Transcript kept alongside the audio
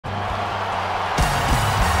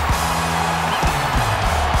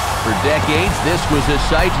decades, this was a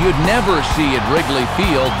sight you'd never see at Wrigley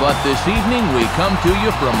Field, but this evening we come to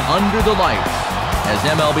you from under the lights as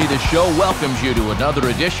MLB The Show welcomes you to another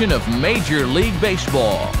edition of Major League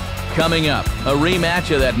Baseball. Coming up, a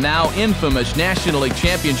rematch of that now infamous National League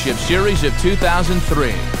Championship Series of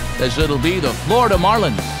 2003, as it'll be the Florida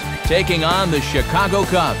Marlins taking on the Chicago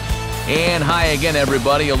Cubs. And hi again,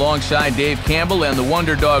 everybody. Alongside Dave Campbell and the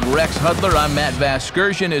Wonder Dog Rex Hudler, I'm Matt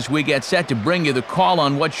Vasgersian as we get set to bring you the call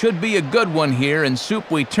on what should be a good one here. And Soup,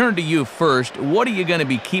 we turn to you first. What are you going to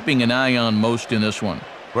be keeping an eye on most in this one?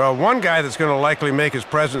 Well, one guy that's going to likely make his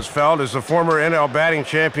presence felt is the former NL batting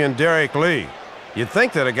champion Derek Lee. You'd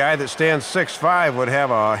think that a guy that stands 6'5" would have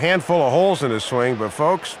a handful of holes in his swing, but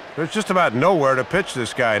folks, there's just about nowhere to pitch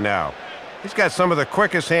this guy now. He's got some of the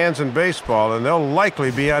quickest hands in baseball, and they'll likely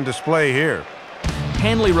be on display here.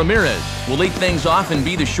 Hanley Ramirez will lead things off and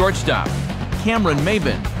be the shortstop. Cameron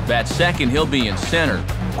Maybin bats second, he'll be in center.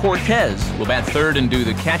 Cortez will bat third and do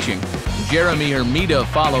the catching. Jeremy Hermida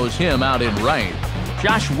follows him out in right.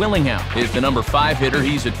 Josh Willingham is the number 5 hitter,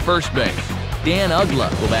 he's at first base. Dan Uggla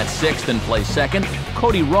will bat sixth and play second.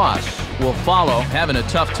 Cody Ross will follow, having a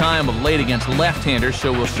tough time of late against left-handers,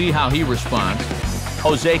 so we'll see how he responds.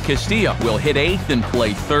 Jose Castillo will hit 8th and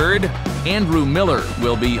play 3rd. Andrew Miller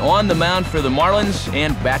will be on the mound for the Marlins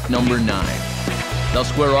and bat number 9. They'll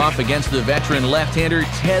square off against the veteran left-hander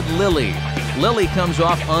Ted Lilly. Lilly comes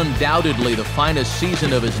off undoubtedly the finest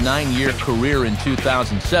season of his 9-year career in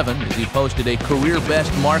 2007 as he posted a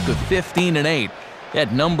career-best mark of 15-8.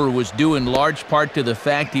 That number was due in large part to the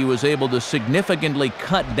fact he was able to significantly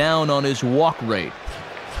cut down on his walk rate.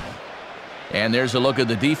 And there's a look at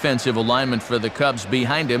the defensive alignment for the Cubs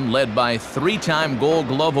behind him, led by 3-time Gold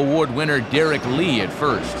Glove Award winner Derek Lee at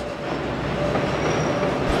first.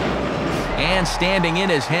 And standing in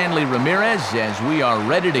is Hanley Ramirez as we are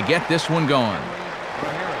ready to get this one going.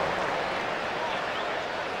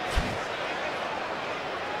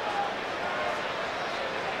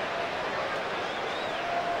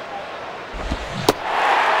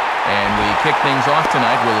 Kick things off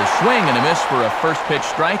tonight with a swing and a miss for a first pitch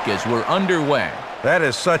strike as we're underway. That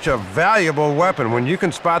is such a valuable weapon when you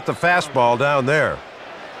can spot the fastball down there.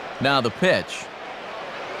 Now the pitch.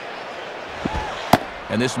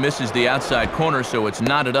 And this misses the outside corner, so it's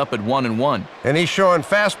knotted up at 1-1. And he's showing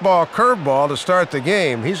fastball curveball to start the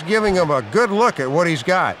game. He's giving him a good look at what he's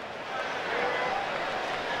got.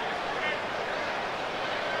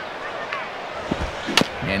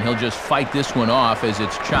 And he'll just fight this one off as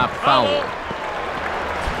it's chopped foul.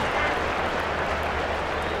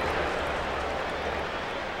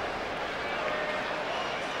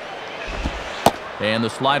 And the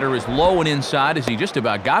slider is low and inside as he just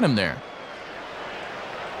about got him there.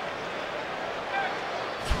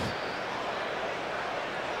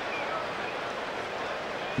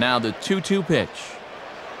 Now the 2-2 pitch.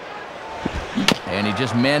 And he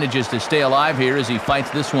just manages to stay alive here as he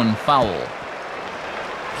fights this one foul.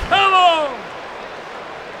 Hello!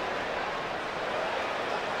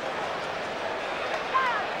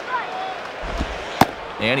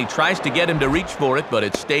 And he tries to get him to reach for it, but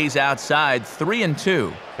it stays outside.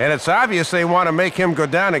 3-2. And it's obvious they want to make him go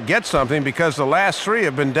down and get something because the last 3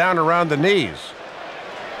 have been down around the knees.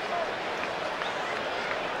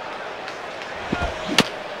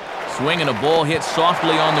 Swing and a ball hit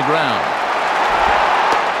softly on the ground.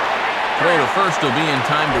 Throw to first will be in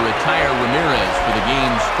time to retire Ramirez for the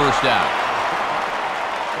game's first out.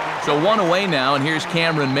 So 1 away now, and here's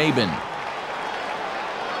Cameron Maybin.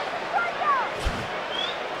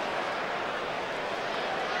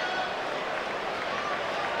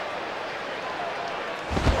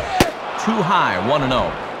 Too high,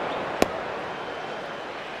 1-0.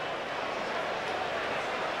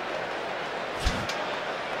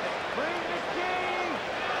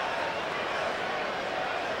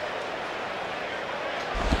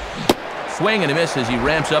 Swing and a miss as he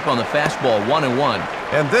ramps up on the fastball. 1-1.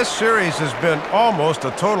 And this series has been almost a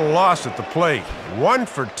total loss at the plate. 1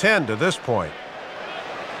 for 10 to this point.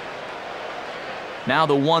 Now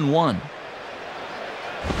the 1-1.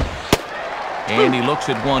 And he looks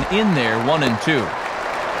at one in there. 1-2.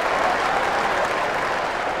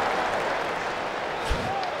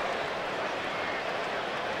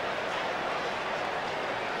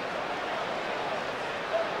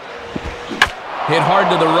 Hit hard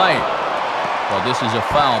to the right. Well, this is a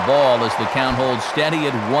foul ball as the count holds steady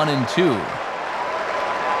at 1-2.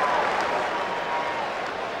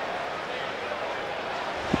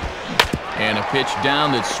 And a pitch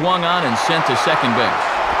down that's swung on and sent to second base.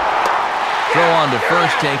 Throw on to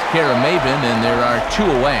first takes care of Maybin, and there are 2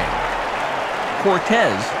 away.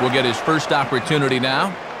 Cortez will get his first opportunity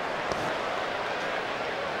now.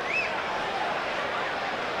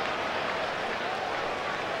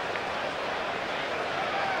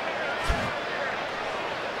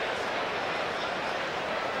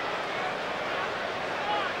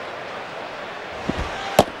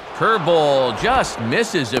 Curveball just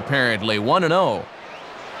misses apparently. 1-0.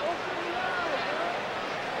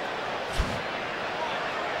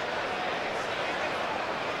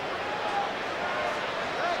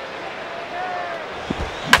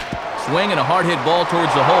 Swing and a hard hit ball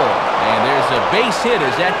towards the hole. And there's a base hit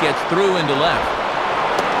as that gets through into left.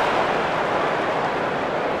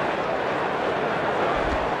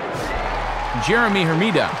 Jeremy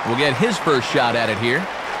Hermida will get his first shot at it here.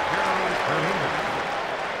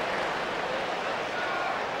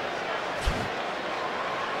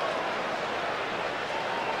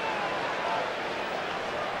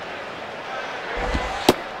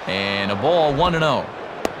 And a ball, 1-0.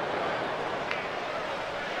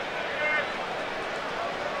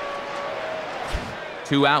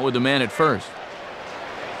 Two out with the man at first.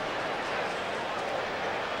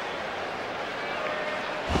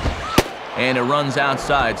 And it runs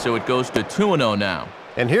outside, so it goes to 2-0 now.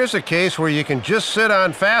 And here's a case where you can just sit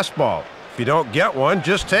on fastball. If you don't get one,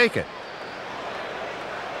 just take it.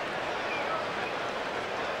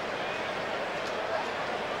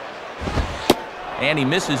 And he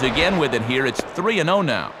misses again with it here. It's 3-0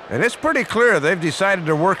 now. And it's pretty clear they've decided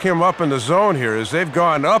to work him up in the zone here as they've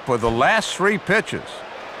gone up with the last 3 pitches.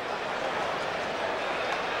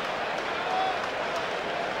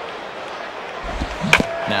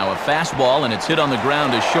 Now a fastball, and it's hit on the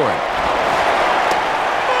ground to short.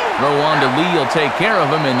 Throw on to Lee will take care of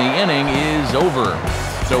him, and the inning is over.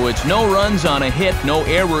 So it's no runs on a hit, no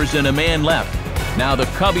errors, and a man left. Now the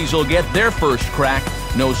Cubbies will get their first crack,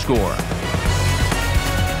 no score.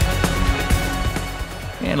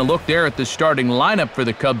 And a look there at the starting lineup for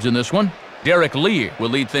the Cubs in this one. Derek Lee will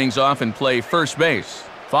lead things off and play first base.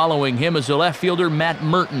 Following him is the left fielder Matt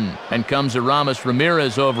Merton, and comes Aramis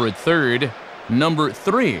Ramirez over at third. Number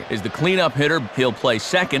 3 is the cleanup hitter. He'll play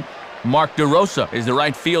second. Mark DeRosa is the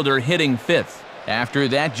right fielder hitting 5th. After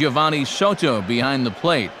that, Giovanni Soto behind the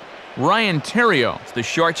plate. Ryan Theriot is the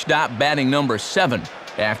shortstop batting number 7.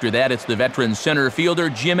 After that, it's the veteran center fielder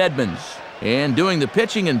Jim Edmonds. And doing the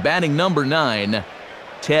pitching and batting number 9,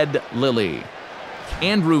 Ted Lilly.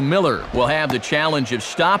 Andrew Miller will have the challenge of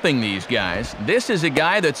stopping these guys. This is a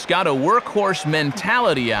guy that's got a workhorse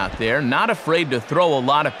mentality out there, not afraid to throw a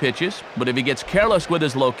lot of pitches, but if he gets careless with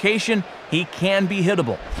his location, he can be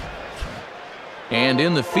hittable. And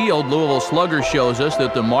in the field, Louisville Slugger shows us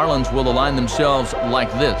that the Marlins will align themselves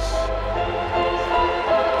like this.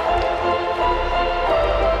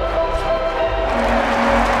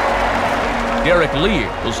 Derek Lee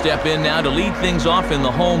will step in now to lead things off in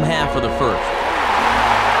the home half of the first.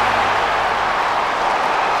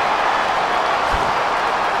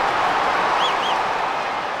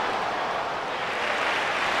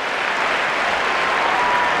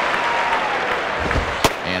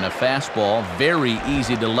 And a fastball, very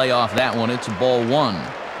easy to lay off that one. It's ball 1.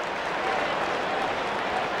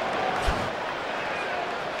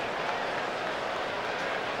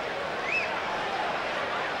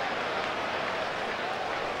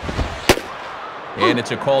 And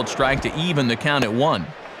it's a called strike to even the count at 1.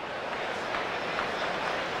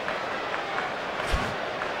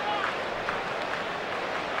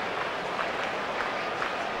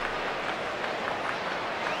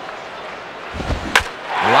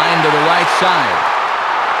 Line to the right side.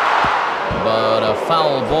 But a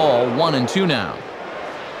foul ball, 1-2 now.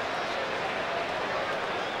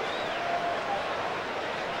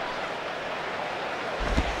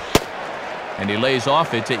 And he lays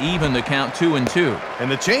off it to even the count 2-2.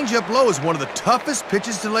 And the changeup low is one of the toughest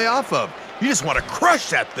pitches to lay off of. You just want to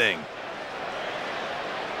crush that thing.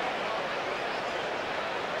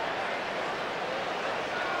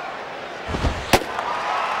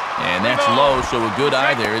 And that's low, so a good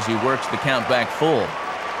eye there as he works the count back full.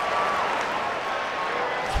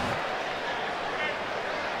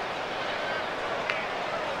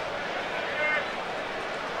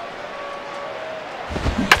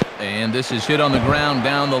 And this is hit on the ground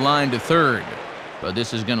down the line to third. But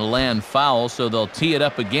this is going to land foul, so they'll tee it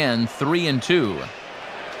up again, 3-2.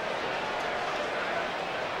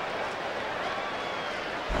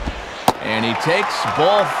 And he takes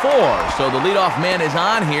ball 4. So the leadoff man is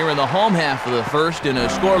on here in the home half of the first in a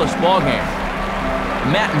scoreless ballgame.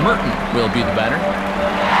 Matt Merton will be the batter.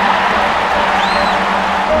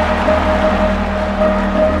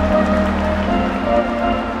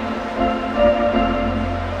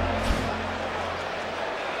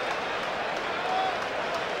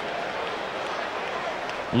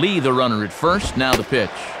 Lee, the runner at first, now the pitch.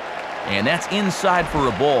 And that's inside for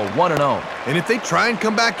a ball, 1-0. And if they try and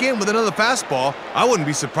come back in with another fastball, I wouldn't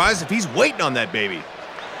be surprised if he's waiting on that baby.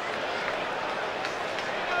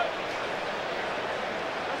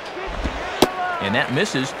 and that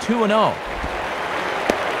misses 2-0.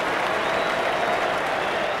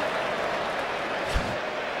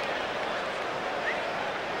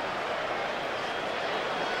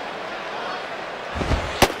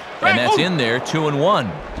 And that's in there, 2-1.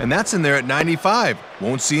 And that's in there at 95.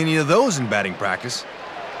 Won't see any of those in batting practice.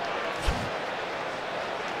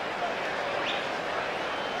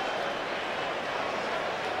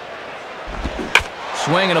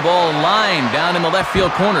 Swinging a ball line down in the left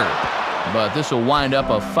field corner. But this will wind up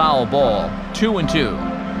a foul ball, 2-2.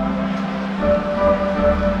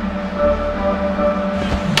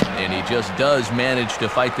 And he just does manage to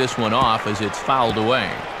fight this one off as it's fouled away.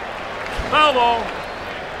 Foul ball.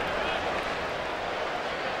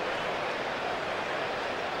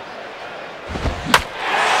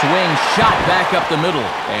 Swing shot back up the middle,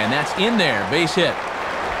 and that's in there, base hit.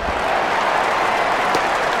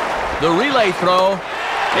 The relay throw,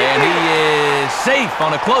 and he is safe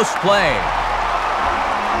on a close play.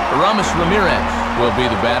 Ramirez will be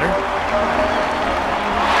the batter.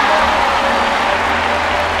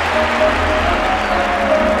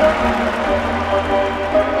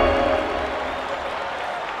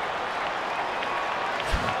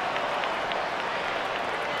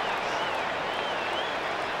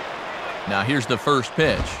 Now here's the first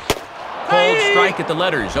pitch. Cold strike at the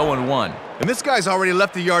letters, 0-1. And this guy's already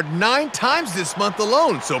left the yard 9 times this month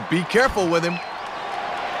alone, so be careful with him.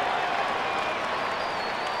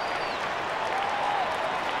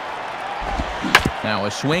 Now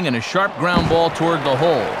a swing and a sharp ground ball toward the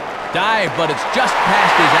hole. Dive, but it's just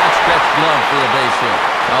past his outstretched glove for a base hit.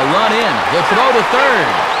 A run in, the throw to third,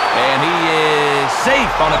 and he is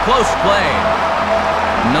safe on a close play.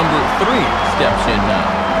 Number 3 steps in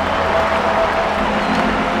now.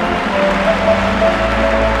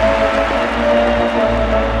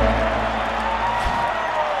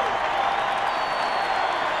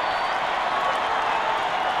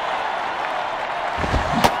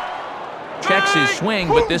 Checks his swing,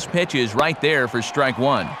 but this pitch is right there for strike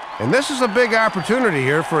 1. And this is a big opportunity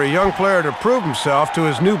here for a young player to prove himself to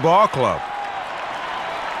his new ball club.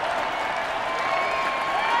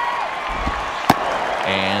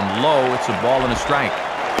 And low, it's a ball and a strike.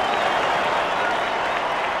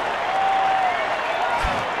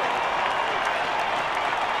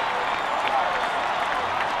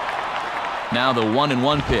 Now the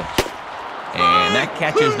 1-1 pitch. And that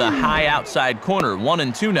catches the high outside corner,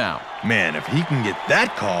 1-2 now. Man, if he can get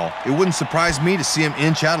that call, it wouldn't surprise me to see him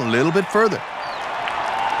inch out a little bit further.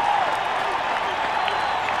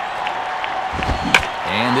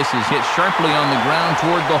 And this is hit sharply on the ground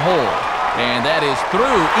toward the hole. And that is through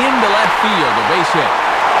into left field, a base hit.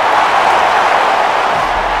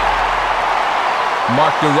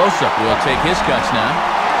 Mark DeRosa will take his cuts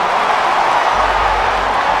now.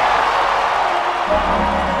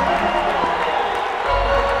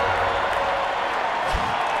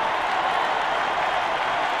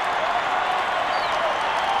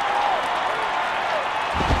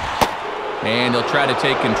 And he'll try to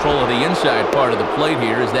take control of the inside part of the plate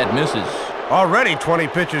here as that misses. Already 20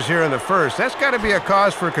 pitches here in the first. That's got to be a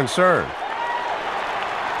cause for concern.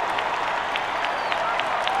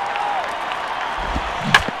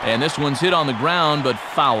 And this one's hit on the ground, but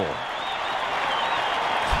foul.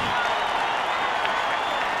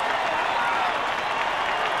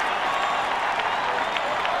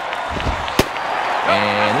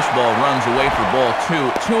 And this ball runs away for ball 2,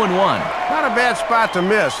 2-1. Not a bad spot to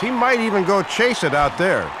miss. He might even go chase it out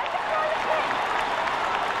there.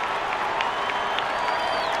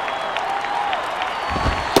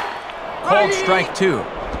 Called strike 2.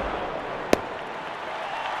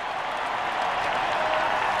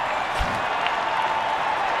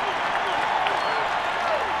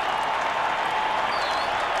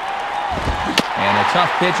 And a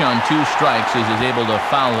tough pitch on 2 strikes as he's able to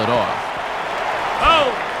foul it off.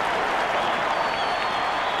 Oh!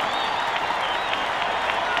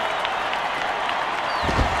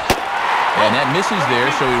 And that misses there,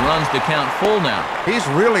 so he runs the count full now. He's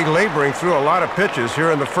really laboring through a lot of pitches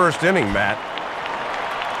here in the first inning, Matt.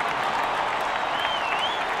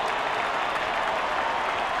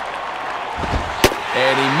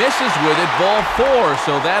 And he misses with it, ball 4,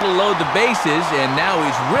 so that'll load the bases, and now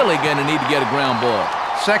he's really going to need to get a ground ball.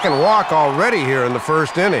 Second walk already here in the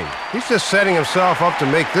first inning. He's just setting himself up to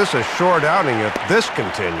make this a short outing if this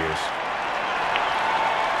continues.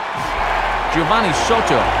 Giovanni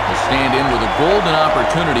Soto will stand in with a golden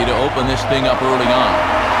opportunity to open this thing up early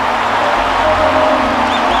on.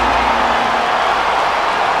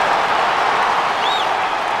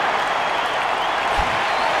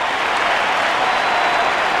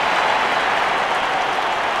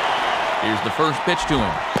 Here's the first pitch to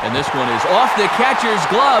him. And this one is off the catcher's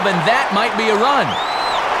glove, and that might be a run.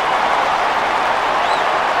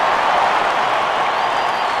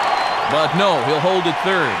 But no, he'll hold it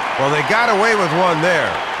third. Well, they got away with one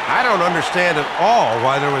there. I don't understand at all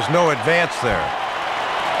why there was no advance there.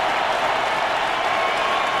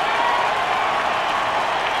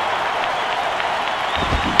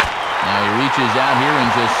 Now he reaches out here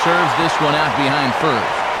and just serves this one out behind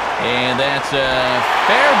first. And that's a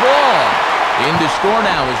fair ball. In to score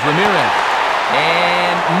now is Ramirez.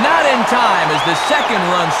 And not in time as the second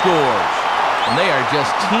run scores. And they are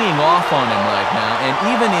just teeing off on him right now.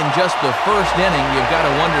 And even in just the first inning, you've got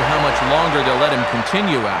to wonder how much longer they'll let him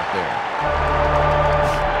continue out there.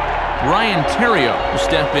 Ryan Theriot will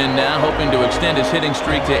step in now, hoping to extend his hitting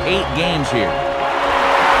streak to 8 games here.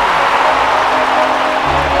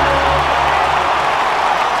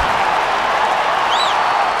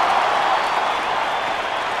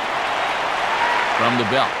 From the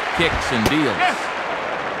belt, kicks and deals.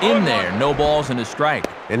 In there, no balls and a strike.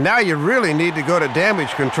 And now you really need to go to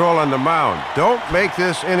damage control on the mound. Don't make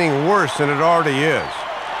this inning worse than it already is.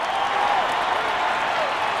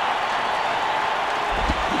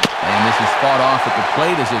 And this is fought off at the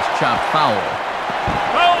plate as it's chopped foul.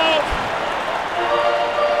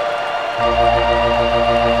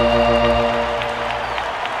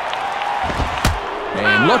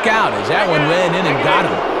 And look out as that one ran in and got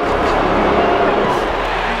him.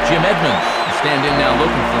 Jim Edmonds will stand in now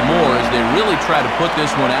looking for more as they really try to put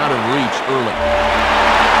this one out of reach early.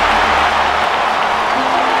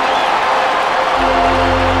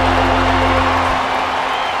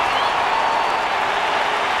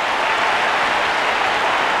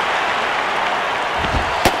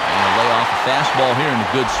 And lay off a fastball here in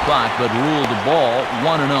a good spot, but ruled the ball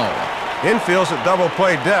 1-0. Infield's at double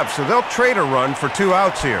play depth, so they'll trade a run for 2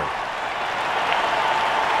 outs here.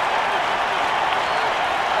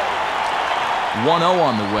 1-0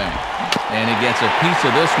 on the way. And he gets a piece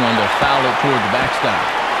of this one to foul it toward the backstop.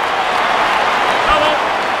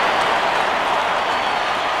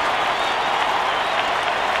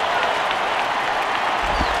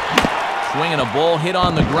 Swinging a ball hit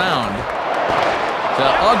on the ground to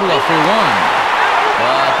Ugla for 1.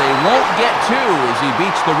 But they won't get 2 as he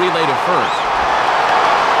beats the relay to first.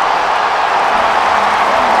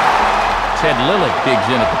 Ted Lillick digs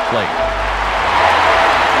in at the plate.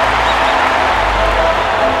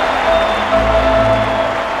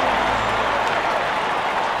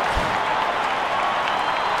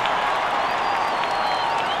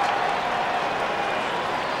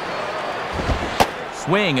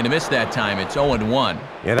 Swing and a miss that time. It's 0-1.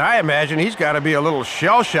 And I imagine he's got to be a little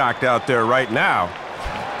shell-shocked out there right now.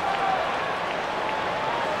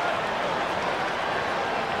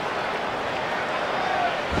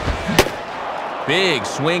 Big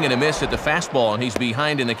swing and a miss at the fastball, and he's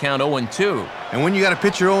behind in the count 0-2. And when you got a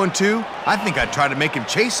pitcher 0-2, I think I'd try to make him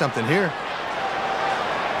chase something here.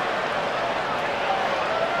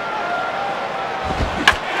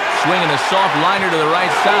 Swinging a soft liner to the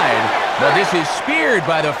right side. But this is speared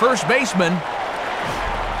by the first baseman.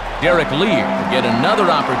 Derek Lee will get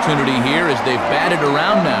another opportunity here as they've batted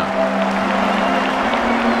around now.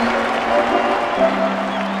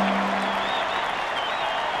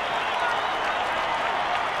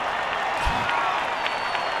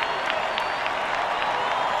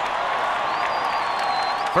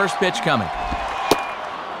 First pitch coming.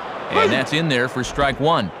 And that's in there for strike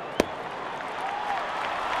 1.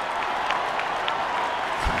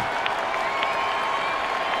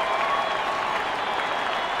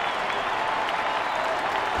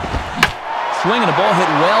 Swing and a ball hit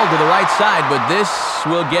well to the right side, but this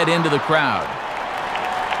will get into the crowd.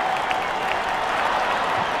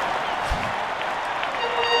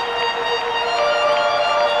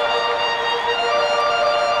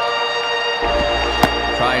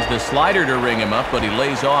 Tries the slider to ring him up, but he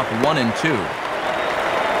lays off 1-2.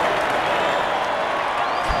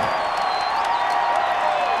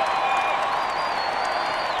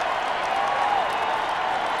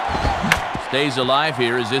 Stays alive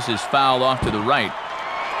here as this is fouled off to the right.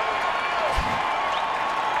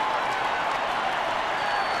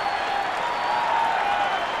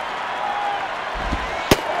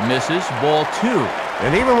 Misses, ball 2.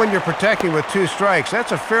 And even when you're protecting with 2 strikes,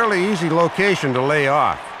 that's a fairly easy location to lay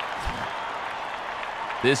off.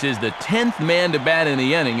 This is the 10th man to bat in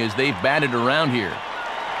the inning as they've batted around here.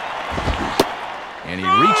 And he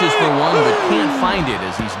reaches for one but can't find it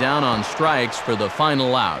as he's down on strikes for the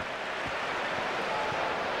final out.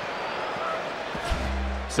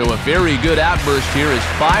 So a very good outburst here as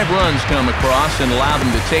 5 runs come across and allow them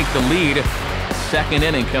to take the lead. Second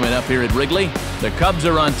inning coming up here at Wrigley. The Cubs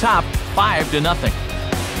are on top 5-0.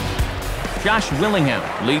 Josh Willingham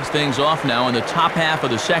leads things off now in the top half of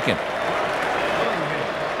the second.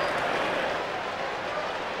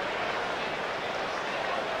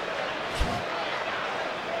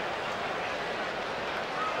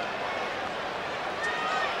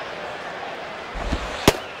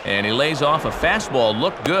 And he lays off a fastball.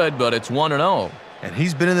 Looked good, but it's 1-0. And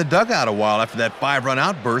he's been in the dugout a while after that 5-run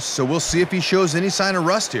outburst, so we'll see if he shows any sign of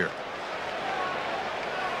rust here.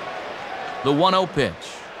 The 1-0 pitch.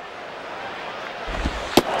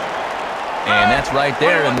 And that's right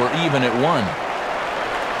there, and we're even at 1.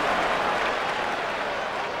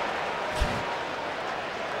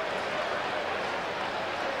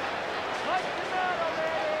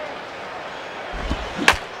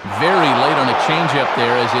 Very late on a changeup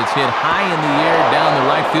there as it's hit high in the air down the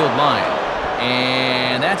right field line.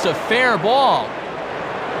 And that's a fair ball.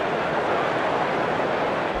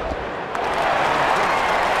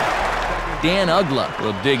 Dan Ugla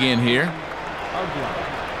will dig in here.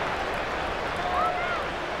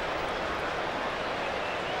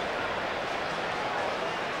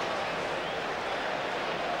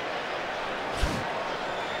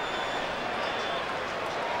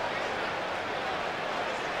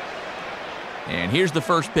 And here's the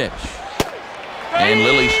first pitch. And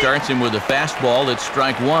Lilly starts him with a fastball. It's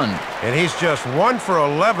strike 1. And he's just 1 for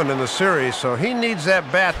 11 in the series, so he needs that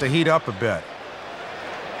bat to heat up a bit.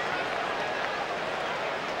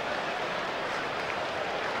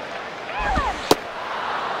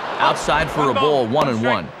 Outside for a ball,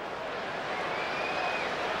 1-1.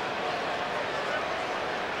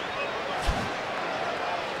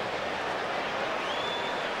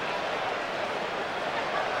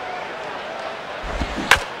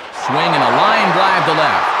 Swing and a line drive to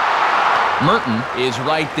left. Merton is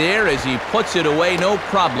right there as he puts it away, no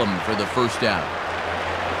problem for the first out.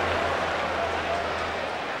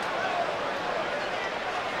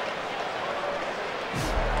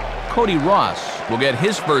 Cody Ross will get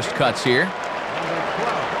his first cuts here.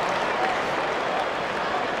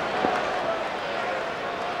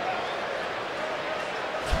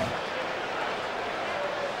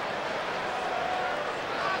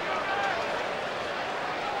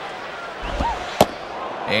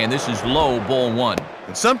 And this is low, ball 1.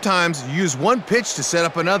 And sometimes you use one pitch to set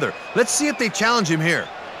up another. Let's see if they challenge him here.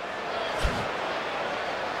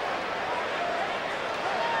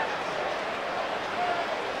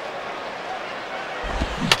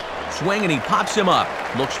 Swing and he pops him up.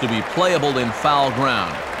 Looks to be playable in foul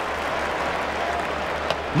ground.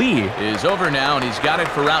 Lee is over now, and he's got it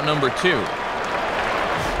for route number 2.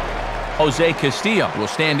 Jose Castillo will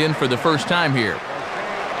stand in for the first time here.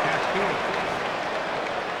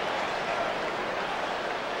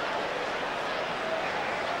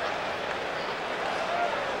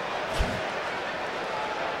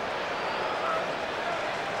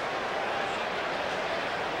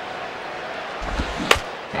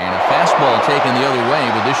 Taken the other way,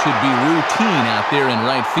 but this should be routine out there in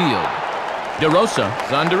right field.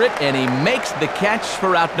 DeRosa's under it, and he makes the catch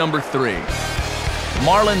for out number 3.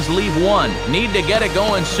 Marlins leave 1. Need to get it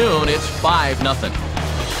going soon. It's 5-0.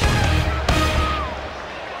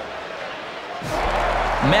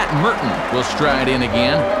 Matt Merton will stride in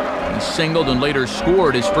again. He singled and later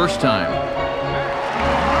scored his first time.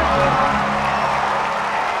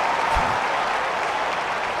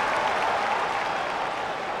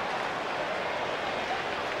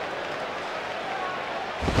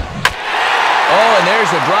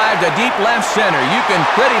 There's a drive to deep left center. You can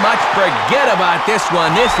pretty much forget about this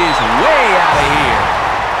one. This is way out of here.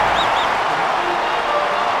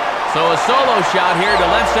 So a solo shot here to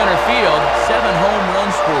left center field. 7 home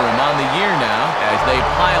runs for him on the year now. As they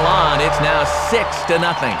pile on, it's now 6-0.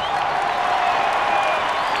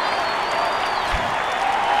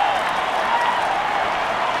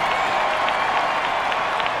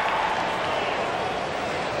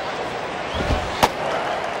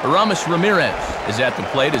 Aramis Ramirez is at the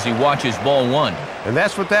plate as he watches ball 1. And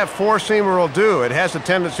that's what that four-seamer will do. It has a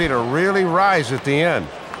tendency to really rise at the end.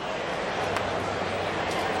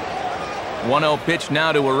 1-0 pitch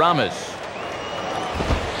now to Aramis.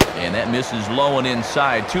 And that misses low and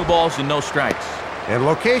inside. 2 balls and no strikes. And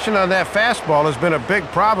location on that fastball has been a big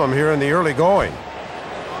problem here in the early going.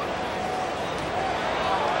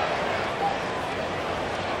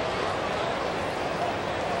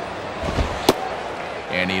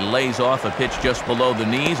 And he lays off a pitch just below the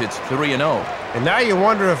knees. It's 3-0. And now you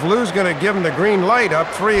wonder if Lou's going to give him the green light up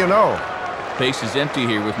 3-0. Base is empty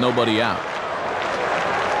here with nobody out.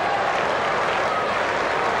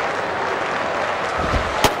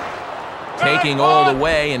 taking all the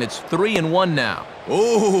way, and it's 3-1 now.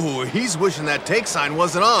 Oh, he's wishing that take sign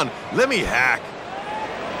wasn't on. Let me hack.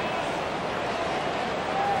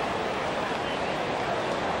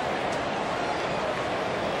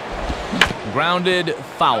 Grounded,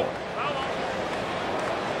 foul.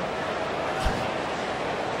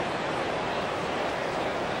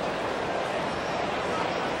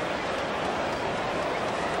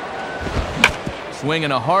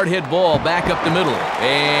 Swinging a hard-hit ball back up the middle.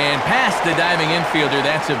 And past the diving infielder.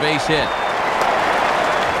 That's a base hit.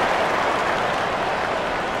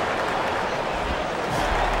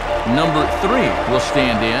 Number 3 will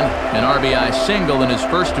stand in. An RBI single in his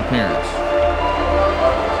first appearance.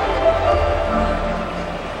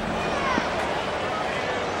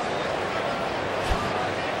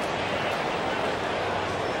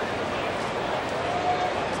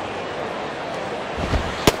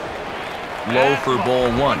 Low for ball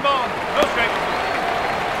 1.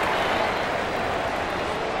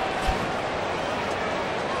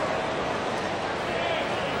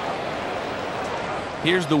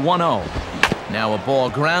 Here's the 1-0. Now a ball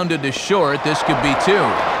grounded to short. This could be 2.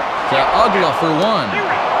 To Ugla for 1.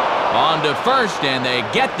 On to first, and they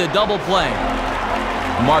get the double play.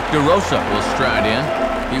 Mark DeRosa will stride in.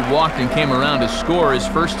 He walked and came around to score his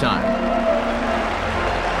first time.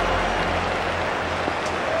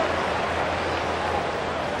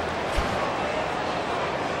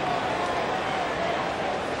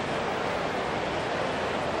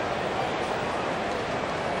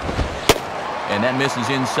 And that misses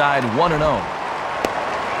inside. 1-0.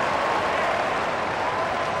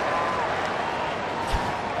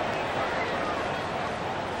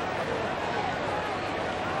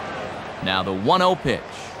 Now the 1-0 pitch.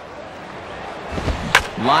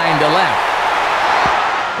 Line to left.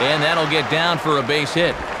 And that'll get down for a base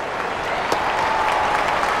hit.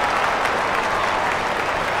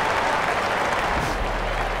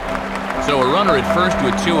 So a runner at first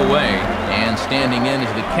with 2 away, and standing in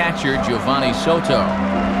is the catcher, Giovanni Soto.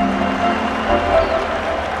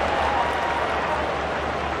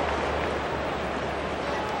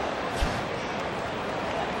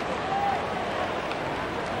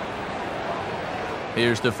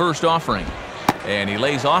 Here's the first offering, and he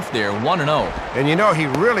lays off there, 1-0. And you know, he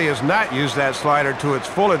really has not used that slider to its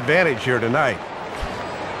full advantage here tonight.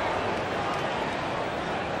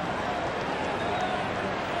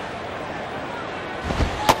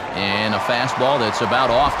 And a fastball that's about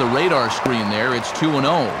off the radar screen there. It's 2-0.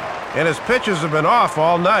 And his pitches have been off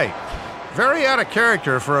all night. Very out of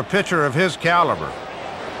character for a pitcher of his caliber.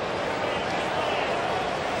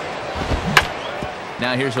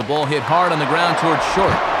 Now here's a ball hit hard on the ground towards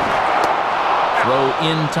short. Throw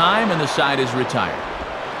in time, and the side is retired.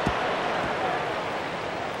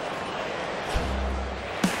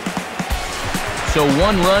 So 1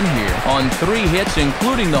 run here on 3 hits,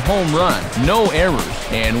 including the home run. No errors,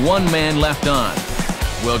 and 1 man left on.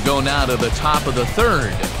 We'll go now to the top of the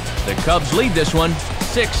 3rd. The Cubs lead this one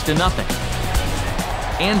 6-0.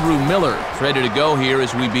 Andrew Miller ready to go here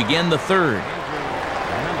as we begin the 3rd.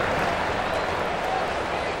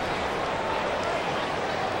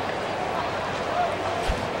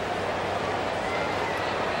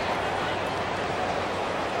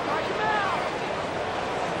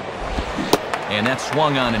 And that's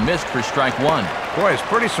swung on and missed for strike 1. Boy, it's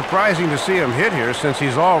pretty surprising to see him hit here since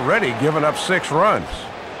he's already given up 6 runs.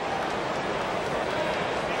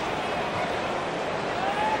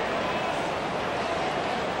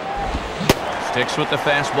 Sticks with the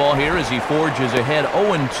fastball here as he forges ahead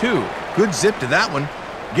 0-2. Good zip to that one.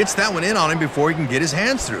 Gets that one in on him before he can get his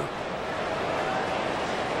hands through.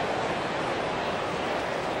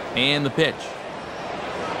 And the pitch.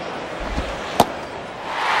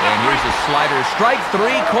 And here's a slider. Strike 3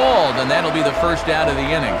 called, and that'll be the first out of the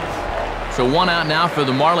inning. So 1 out now for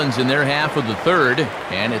the Marlins in their half of the 3rd,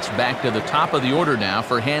 and it's back to the top of the order now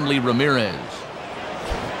for Hanley Ramirez.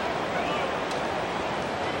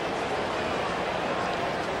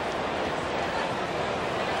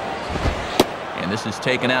 And this is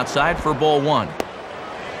taken outside for ball 1.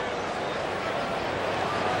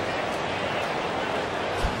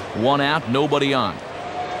 One out, nobody on.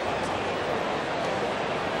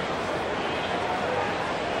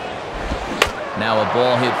 Now a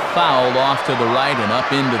ball hit foul off to the right and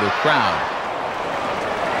up into the crowd.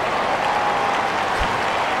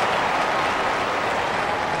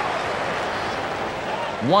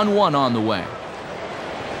 One on the way.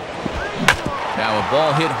 Now a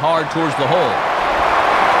ball hit hard towards the hole.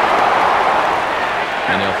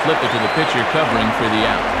 And they'll flip it to the pitcher covering for the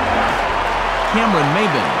out. Cameron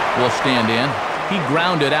Maben will stand in. He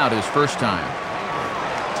grounded out his first time.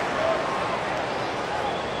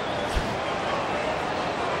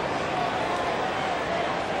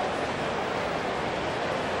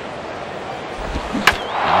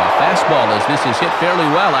 Now a fastball as this is hit fairly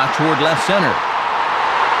well out toward left center.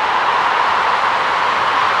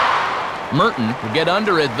 Merton will get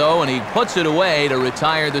under it, though, and he puts it away to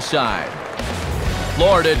retire the side.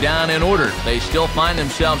 Florida down in order. They still find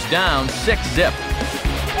themselves down 6-zip.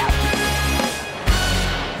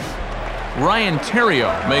 Ryan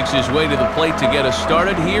Theriot makes his way to the plate to get us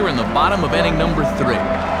started here in the bottom of inning number 3.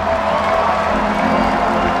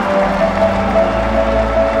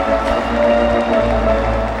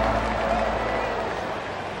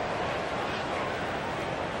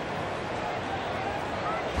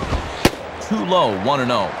 Too low, 1-0.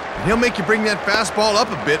 And he'll make you bring that fastball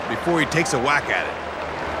up a bit before he takes a whack at it.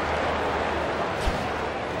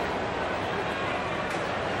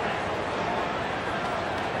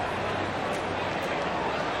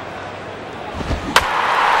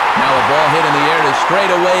 Now a ball hit in the air to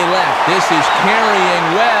straightaway left. This is carrying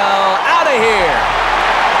well out of here.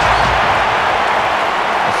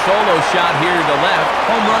 A solo shot here to left.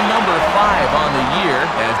 Home run number 5 on the year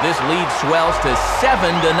as this lead swells to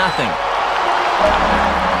 7-0.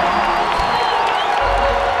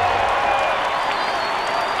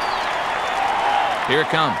 Here it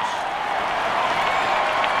comes.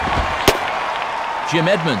 Jim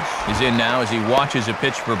Edmonds is in now as he watches a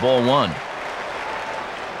pitch for ball 1.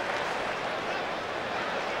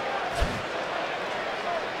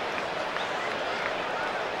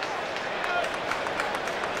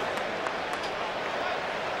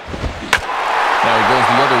 Now he goes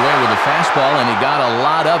the other way with a fastball, and he got a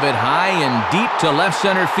lot of it high and deep to left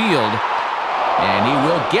center field. And he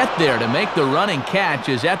will get there to make the running catch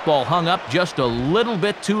as that ball hung up just a little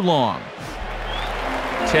bit too long.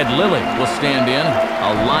 Ted Lilly will stand in,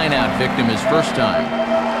 a line-out victim his first time.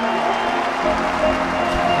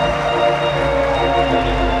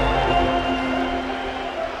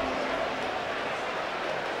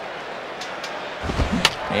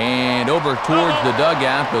 And over towards the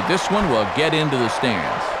dugout, but this one will get into the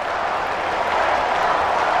stands.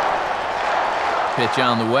 Pitch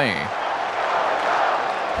on the way.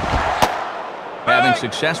 Having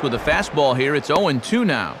success with the fastball here, it's 0-2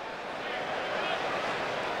 now.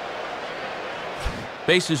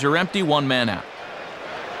 Bases are empty, 1 man out.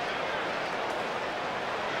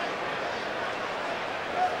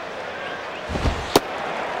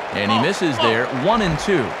 And he misses there,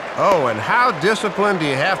 1-2. Oh, and how disciplined do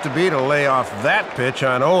you have to be to lay off that pitch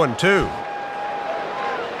on 0-2?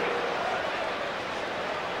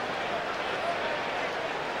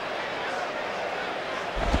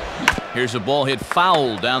 Here's a ball hit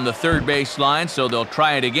foul down the third base line, so they'll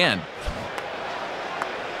try it again.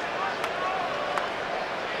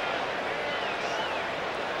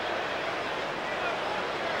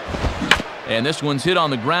 And this one's hit on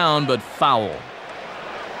the ground, but foul.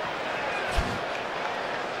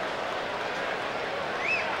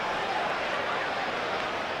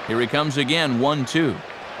 Here he comes again, 1-2.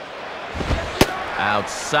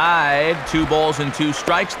 Outside, 2 balls and 2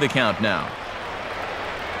 strikes the count now.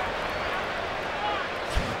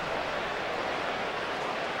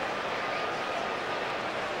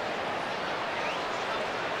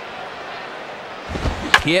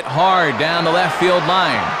 Hit hard down the left field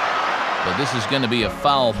line. But this is going to be a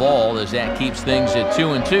foul ball as that keeps things at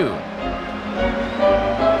 2-2.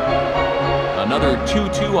 Another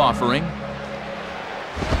 2-2 offering.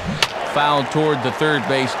 Fouled toward the third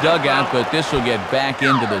base dugout, but this will get back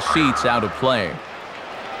into the seats, out of play.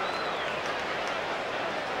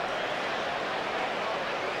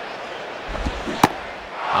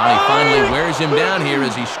 He finally wears him down here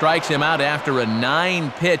as he strikes him out after a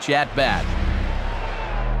 9-pitch at-bat.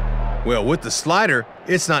 Well, with the slider,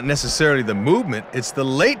 it's not necessarily the movement, it's the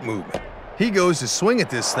late movement. He goes to swing at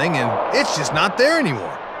this thing, and it's just not there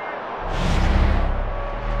anymore.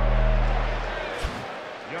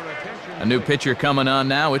 A new pitcher coming on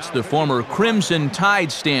now. It's the former Crimson Tide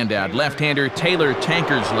standout, left-hander Taylor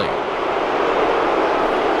Tankersley.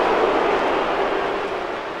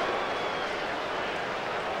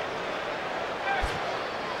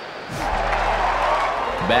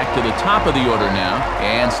 Back to the top of the order now,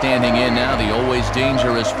 and standing in now, the always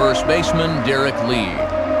dangerous first baseman, Derek Lee.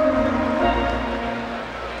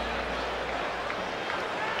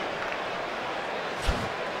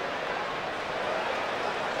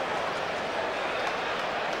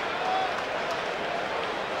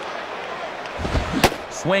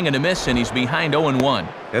 Swing and a miss, and he's behind 0-1.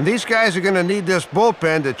 And these guys are going to need this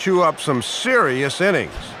bullpen to chew up some serious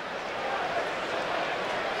innings.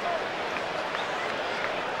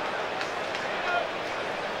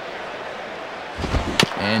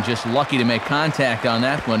 And just lucky to make contact on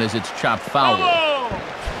that one as it's chopped foul.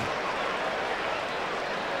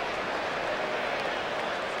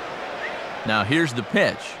 Now here's the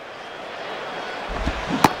pitch.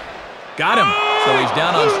 Got him. So he's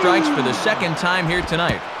down on strikes for the second time here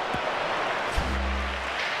tonight.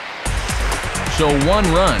 So 1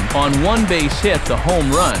 run on 1 base hit, the home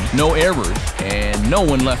run, no errors, and no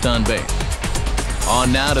one left on base.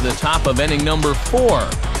 On now to the top of inning number 4.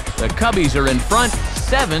 The Cubbies are in front,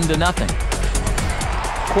 7-0.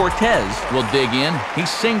 Cortez will dig in. He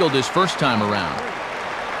singled his first time around.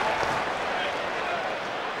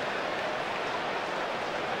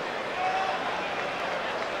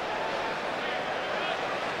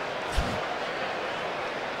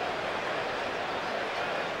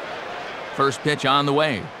 First pitch on the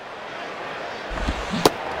way.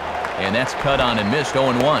 And that's cut on and missed,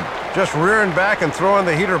 0-1. Just rearing back and throwing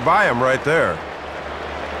the heater by him right there.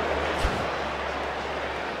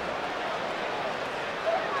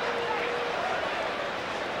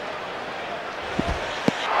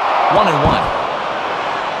 One and one.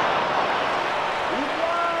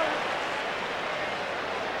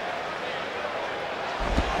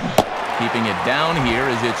 Keeping it down here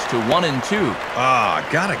as it's to 1-2. Ah,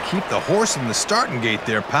 gotta keep the horse in the starting gate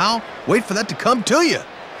there, pal. Wait for that to come to you.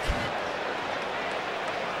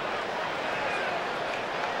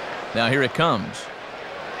 Now here it comes.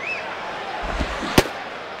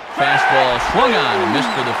 Fastball swung on and missed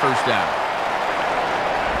for the first out.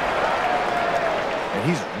 And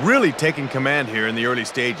he's really taking command here in the early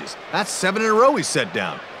stages. That's 7 in a row he's set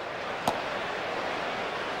down.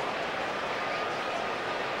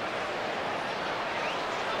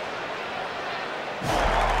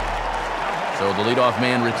 So the leadoff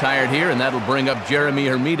man retired here, and that'll bring up Jeremy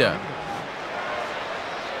Hermida.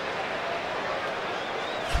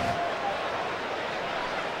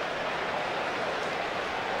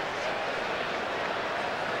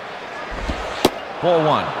 Ball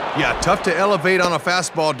 1. Yeah, tough to elevate on a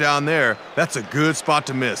fastball down there. That's a good spot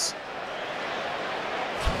to miss.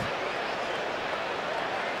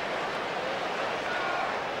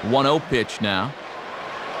 One 0 pitch now.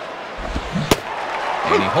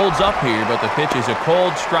 And he holds up here, but the pitch is a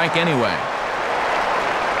cold strike anyway.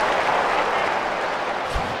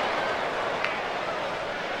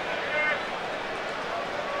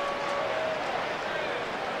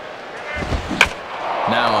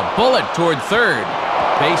 Now a bullet toward third.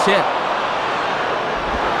 Base hit.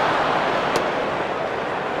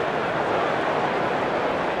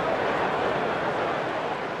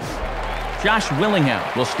 Josh Willingham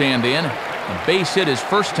will stand in. A base hit his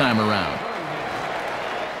first time around.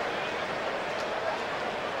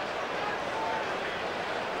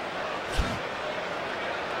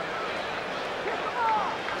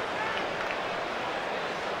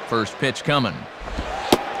 First pitch coming.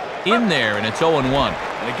 In there, and it's 0-1.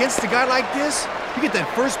 And against a guy like this, you get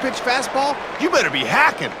that first pitch fastball, you better be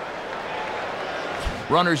hacking.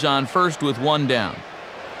 Runners on first with 1 down.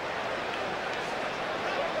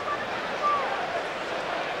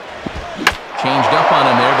 Changed up on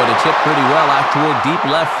him there, but it's hit pretty well out toward deep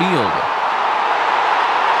left field.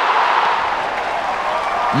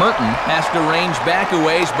 Merton has to range back a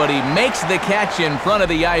ways, but he makes the catch in front of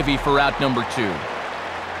the ivy for out number 2.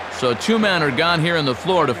 So 2 men are gone here in the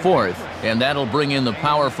Florida 4th, and that'll bring in the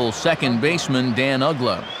powerful second baseman, Dan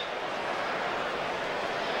Uggla.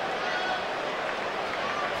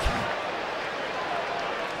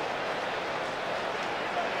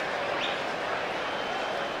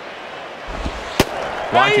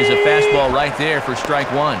 Watches a fastball right there for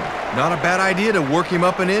strike 1. Not a bad idea to work him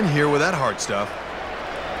up and in here with that hard stuff.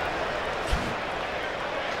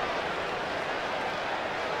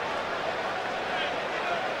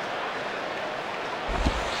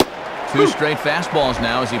 Two straight fastballs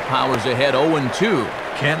now as he powers ahead 0-2.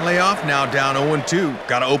 Can't lay off now down 0-2.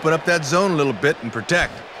 Got to open up that zone a little bit and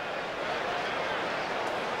protect.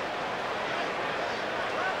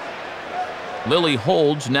 Lilly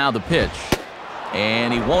holds now the pitch.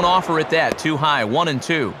 And he won't offer it that. Too high,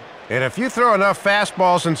 1-2. And if you throw enough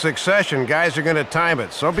fastballs in succession, guys are going to time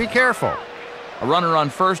it, so be careful. A runner on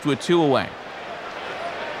first with 2 away.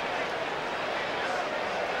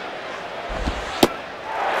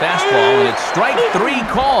 Fastball, and it's strike 3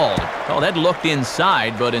 called. Oh, that looked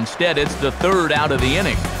inside, but instead it's the 3rd out of the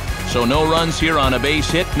inning. So no runs here on a base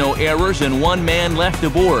hit, no errors, and 1 man left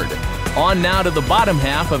aboard. On now to the bottom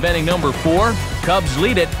half of inning number 4. Cubs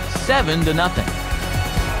lead it 7-0.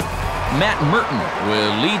 Matt Merton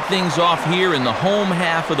will lead things off here in the home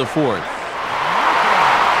half of the 4th.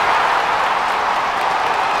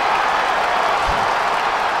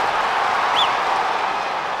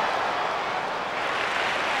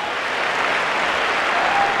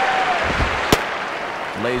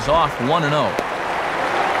 Lays off 1-0.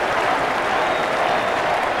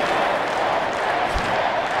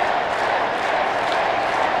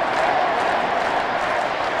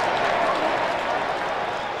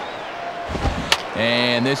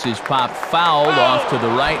 And this is popped fouled off to the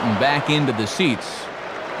right and back into the seats.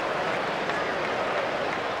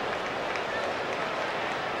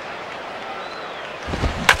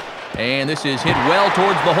 And this is hit well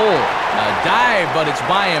towards the hole. A dive, but it's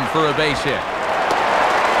by him for a base hit.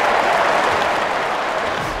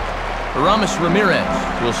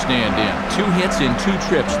 Ramirez will stand in. 2 hits in 2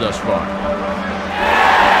 trips thus far.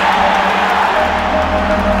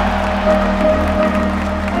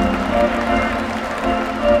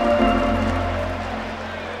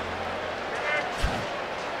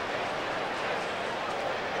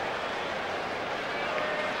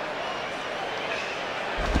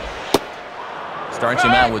 Starts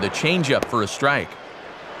him out with a changeup for a strike.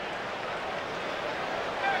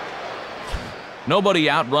 Nobody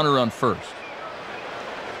out, runner on first.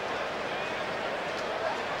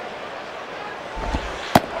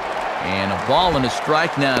 And a ball and a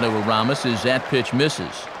strike now to Aramis as that pitch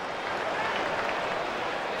misses.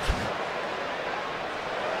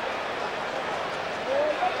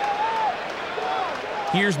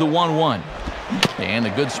 Here's the 1-1. And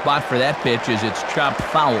a good spot for that pitch as it's chopped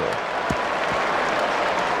foul.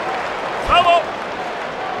 Bravo!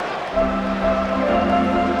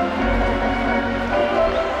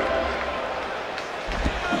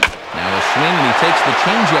 Now a swing, and he takes the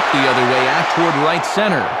changeup the other way out toward right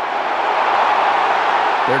center.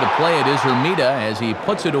 There to play it is Hermida as he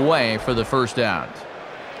puts it away for the first out.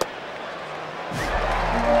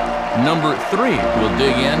 Number 3 will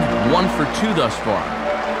dig in. 1 for 2 thus far.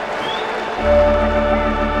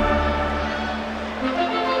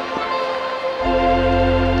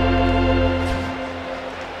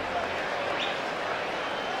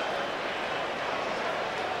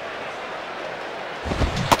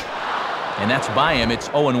 And that's by him. It's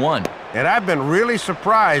 0-1. And I've been really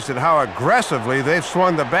surprised at how aggressively they've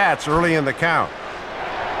swung the bats early in the count.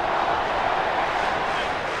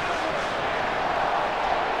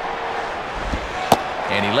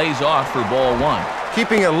 And he lays off for ball 1.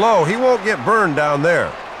 Keeping it low, he won't get burned down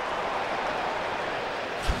there.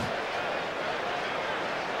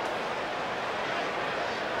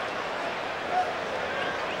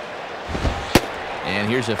 And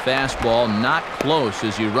here's a fastball, not close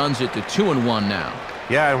as he runs it to 2-1 now.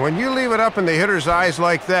 Yeah, and when you leave it up in the hitter's eyes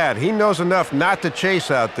like that, he knows enough not to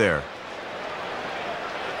chase out there.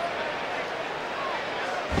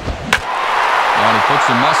 And he puts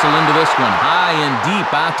some muscle into this one, high and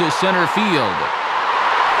deep out to center field.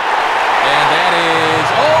 And that is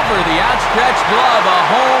over the outstretched glove, a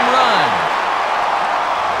home run.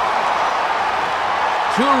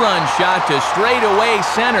 2-run shot to straightaway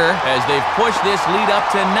center as they've pushed this lead up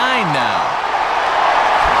to 9 now.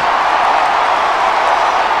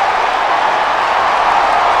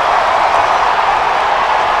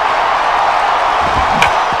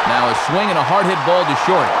 Swing and a hard hit ball to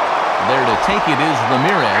short. There to take it is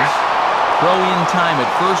Ramirez. Throw in time at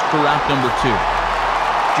first for out number 2.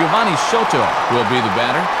 Giovanni Soto will be the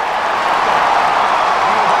batter.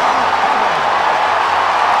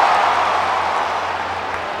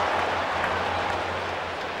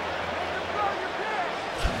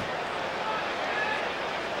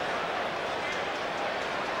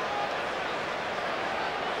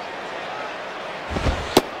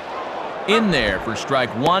 In there for strike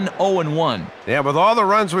 1, 0-1. Yeah, with all the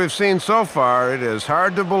runs we've seen so far, it is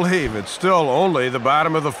hard to believe it's still only the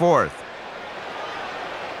bottom of the 4th.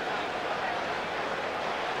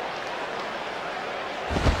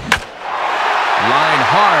 Line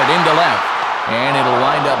hard into left. And it'll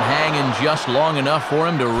wind up hanging just long enough for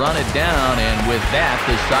him to run it down, and with that,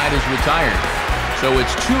 the side is retired. So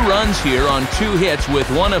it's 2 runs here on 2 hits, with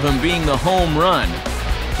one of them being the home run.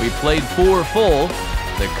 We played 4 full.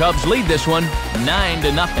 The Cubs lead this one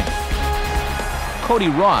 9-0. Cody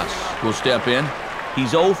Ross will step in.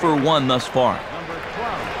 He's 0 for 1 thus far.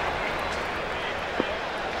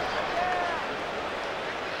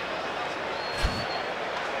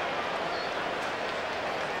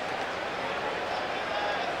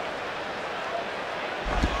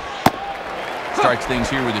 Starts things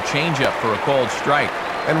here with a changeup for a called strike.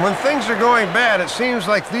 And when things are going bad, it seems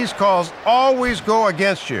like these calls always go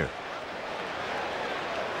against you.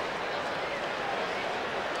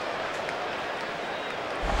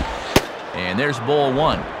 And there's ball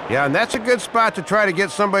 1. Yeah, and that's a good spot to try to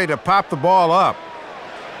get somebody to pop the ball up.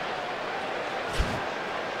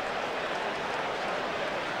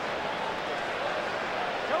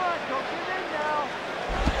 Come on, go get in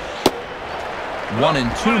now.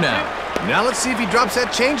 1-2 now. Now let's see if he drops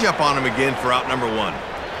that changeup on him again for out number 1.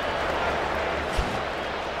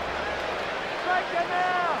 Strike him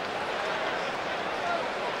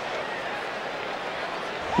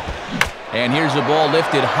And here's the ball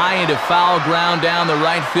lifted high into foul ground down the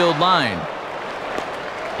right field line.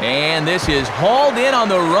 And this is hauled in on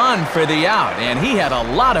the run for the out. And he had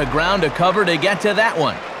a lot of ground to cover to get to that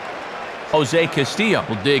one. Jose Castillo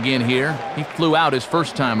will dig in here. He flew out his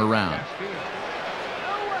first time around.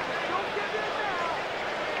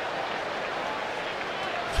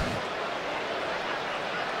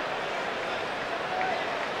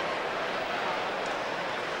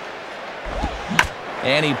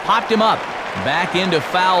 And he popped him up. Back into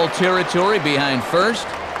foul territory behind first.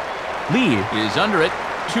 Lee is under it.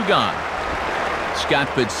 2 gone. Scott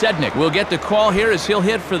Podsednik will get the call here as he'll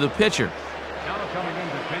hit for the pitcher. Now coming in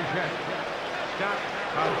to pinch hit, Scott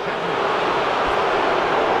Podsednik.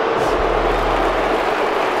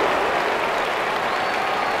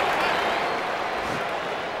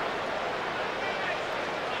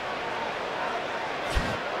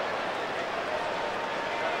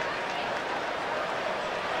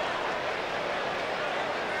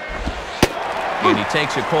 And he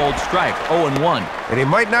takes a cold strike, 0-1. And he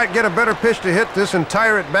might not get a better pitch to hit this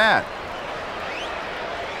entire at-bat.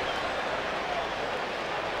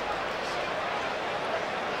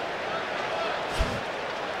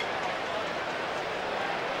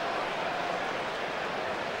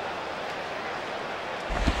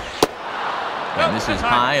 And this is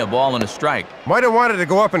high, a ball and a strike. Might have wanted to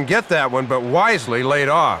go up and get that one, but wisely laid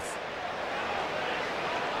off.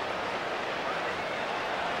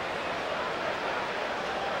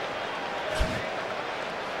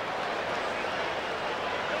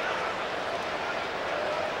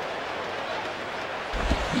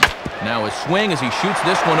 Now a swing as he shoots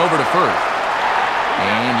this one over to first.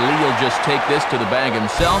 And Lee will just take this to the bag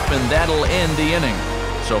himself, and that'll end the inning.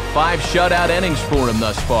 So 5 shutout innings for him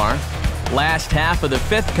thus far. Last half of the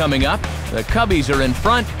 5th coming up. The Cubbies are in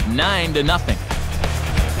front, 9-0.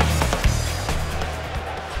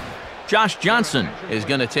 Josh Johnson is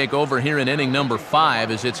going to take over here in inning number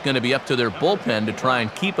 5, as it's going to be up to their bullpen to try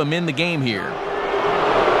and keep him in the game here.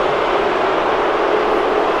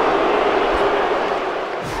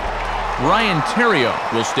 Ryan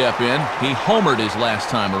Theriot will step in. He homered his last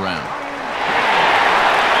time around.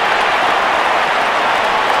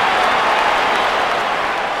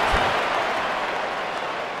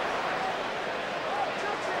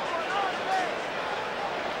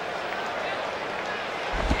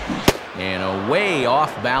 And a way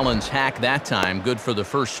off-balance hack that time. Good for the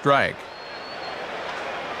first strike.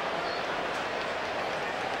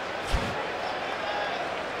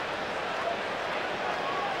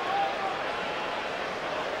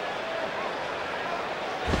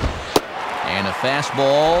 And a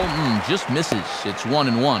fastball just misses. It's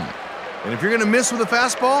 1-1. And if you're going to miss with a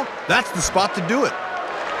fastball, that's the spot to do it.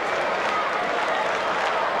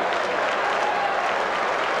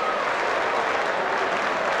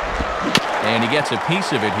 And he gets a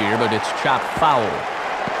piece of it here, but it's chopped foul.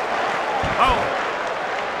 Oh.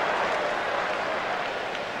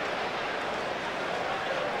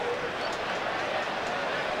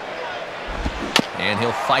 And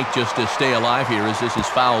he'll fight just to stay alive here as this is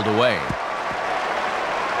fouled away.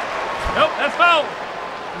 Nope, that's foul.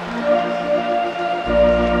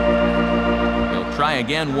 He'll try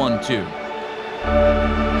again, 1-2.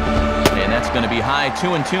 And that's going to be high,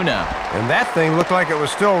 2-2 now. And that thing looked like it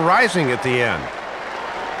was still rising at the end.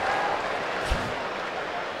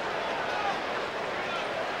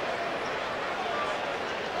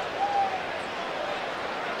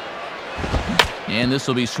 And this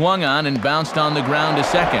will be swung on and bounced on the ground to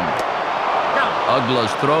second.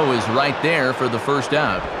 Ugla's throw is right there for the first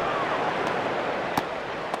out.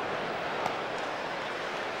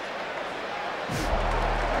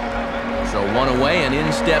 So 1 away, and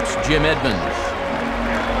in steps Jim Edmonds.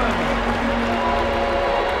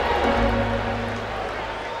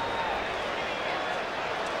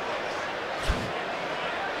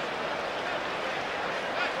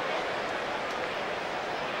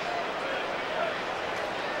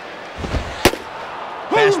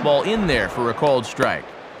 Fastball in there for a called strike.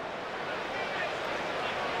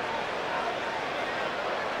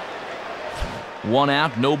 One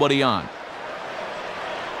out, nobody on.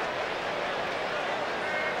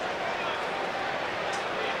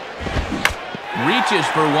 Reaches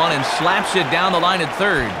for one and slaps it down the line at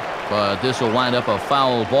third. But this will wind up a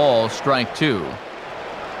foul ball, strike 2.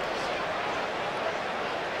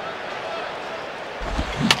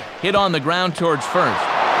 Hit on the ground towards first.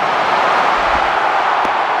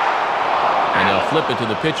 And they'll flip it to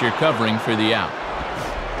the pitcher covering for the out.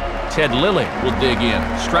 Ted Lilly will dig in.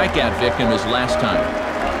 Strikeout victim his last time.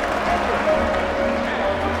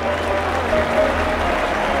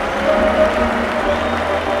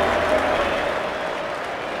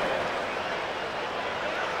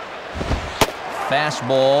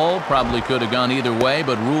 Fastball probably could have gone either way,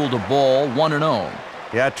 but ruled a ball, 1-0.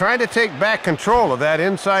 Yeah, trying to take back control of that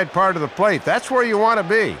inside part of the plate. That's where you want to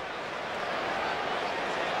be.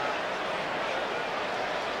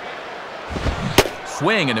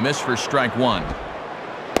 Swing and a miss for strike one.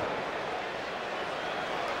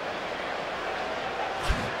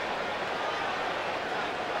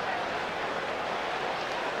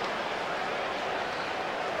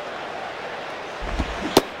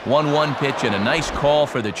 One pitch and a nice call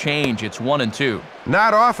for the change. It's 1-2.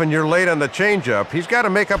 Not often you're late on the changeup. He's got to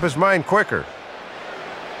make up his mind quicker.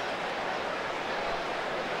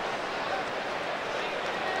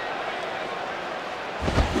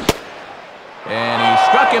 And he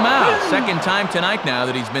struck him out. Second time tonight now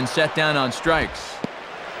that he's been set down on strikes.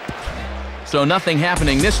 So nothing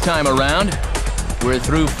happening this time around. We're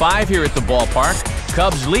through 5 here at the ballpark.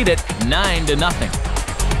 Cubs lead it 9-0.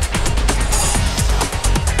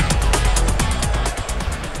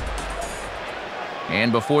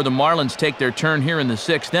 And before the Marlins take their turn here in the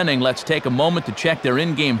 6th inning, let's take a moment to check their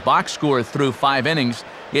in-game box score through 5 innings.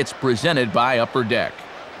 It's presented by Upper Deck.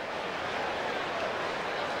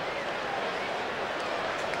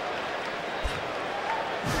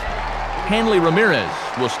 Hanley Ramirez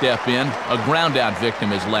will step in. A ground-out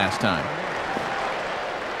victim his last time.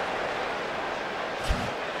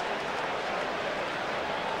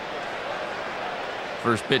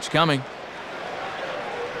 First pitch coming.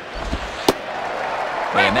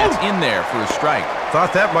 And that's in there for a strike.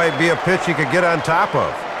 Thought that might be a pitch he could get on top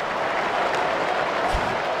of.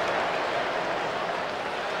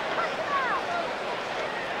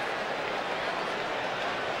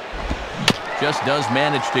 Just does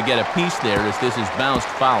manage to get a piece there as this is bounced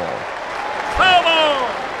foul.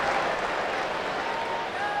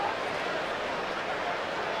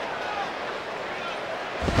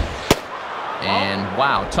 And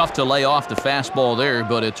wow, tough to lay off the fastball there,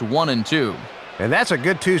 but it's 1-2. And that's a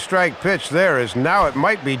good two-strike pitch there, as now it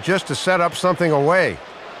might be just to set up something away.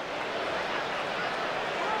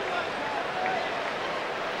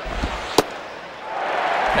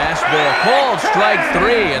 Fastball called, strike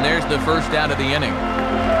 3, and there's the first out of the inning.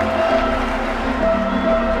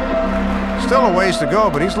 Still a ways to go,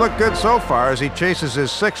 but he's looked good so far as he chases his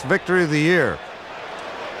 6th victory of the year.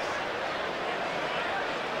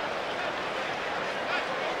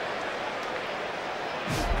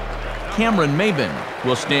 Cameron Maybin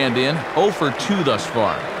will stand in, 0 for 2 thus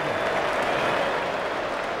far.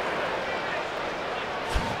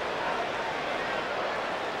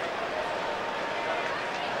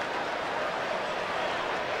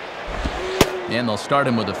 And they'll start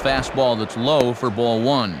him with a fastball that's low for ball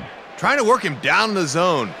 1. Trying to work him down in the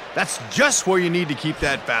zone. That's just where you need to keep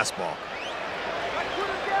that fastball.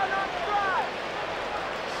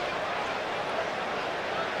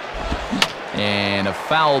 And a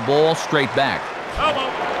foul ball straight back.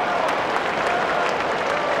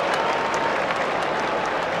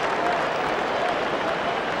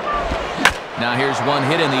 Now here's one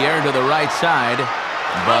hit in the air to the right side,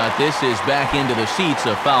 but this is back into the seats,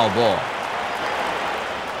 a foul ball.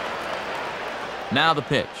 Now the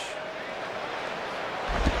pitch.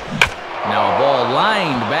 Now a ball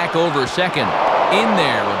lined back over second. In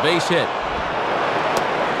there, a base hit.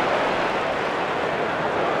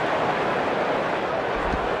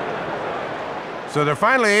 So they're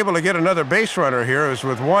finally able to get another base runner here, as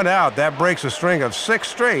with 1 out, that breaks a string of 6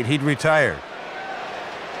 straight he'd retired.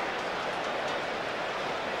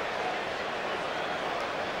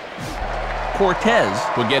 Cortez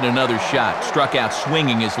will get another shot. Struck out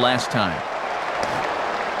swinging his last time.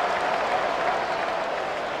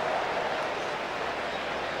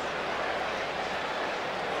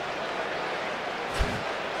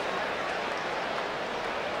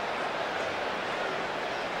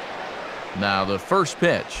 Now the first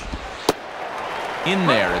pitch. In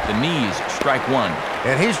there at the knees, strike 1.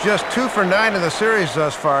 And he's just 2 for 9 in the series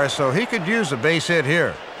thus far, so he could use a base hit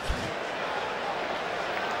here.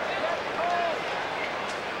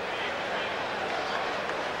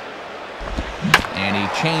 And he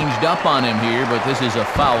changed up on him here, but this is a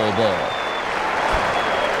foul ball.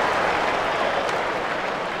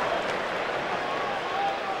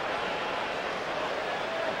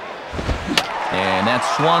 And that's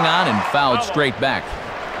swung on and fouled straight back.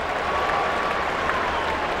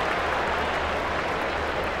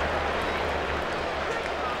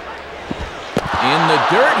 In the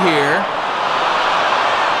dirt here.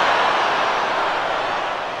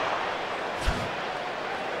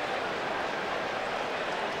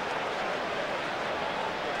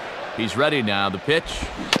 He's ready now. The pitch.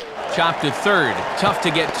 Chopped to third. Tough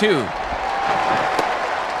to get to.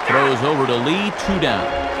 Throws over to Lee. 2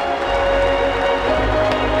 down.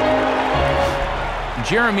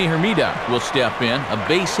 Jeremy Hermida will step in, a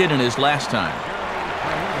base hit in his last time.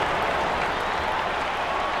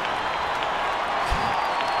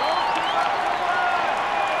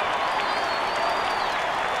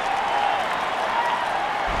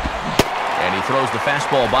 And he throws the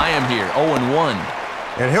fastball by him here, 0-1.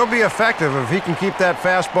 And he'll be effective if he can keep that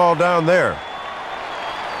fastball down there.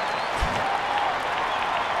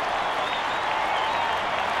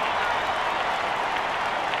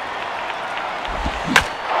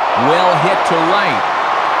 Well hit to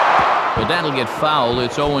right. But that'll get fouled.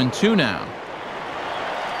 It's 0-2 now.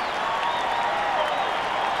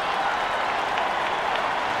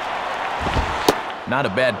 Not a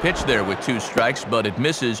bad pitch there with 2 strikes, but it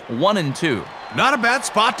misses 1-2. Not a bad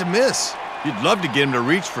spot to miss. You'd love to get him to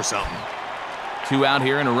reach for something. 2 out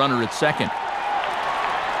here and a runner at second.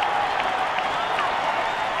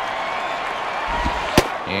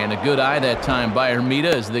 And a good eye that time by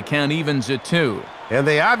Hermida as the count evens at 2. And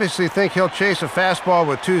they obviously think he'll chase a fastball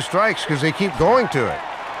with 2 strikes because they keep going to it.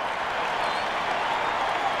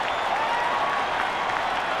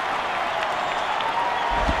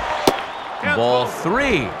 Ball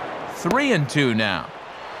 3. 3-2 now.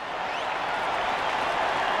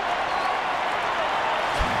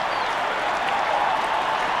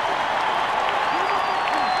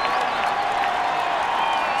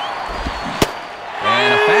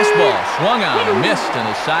 And a fastball swung on, missed, and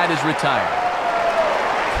the side is retired.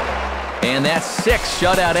 And that's 6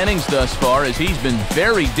 shutout innings thus far as he's been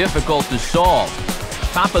very difficult to solve.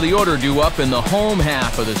 Top of the order due up in the home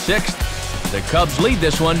half of the 6th. The Cubs lead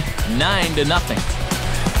this one 9-0.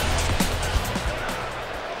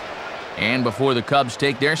 And before the Cubs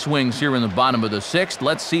take their swings here in the bottom of the 6th,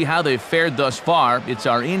 let's see how they've fared thus far. It's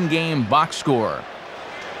our in-game box score.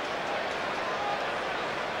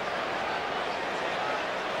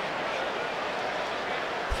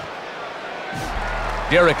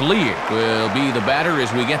 Derek Lee will be the batter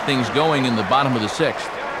as we get things going in the bottom of the 6th.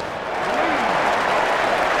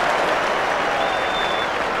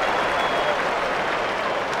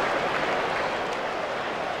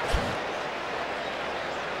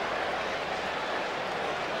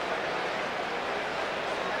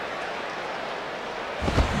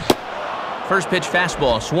 First pitch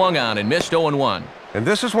fastball swung on and missed, 0-1. And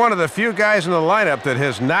this is one of the few guys in the lineup that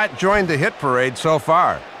has not joined the hit parade so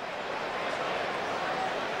far.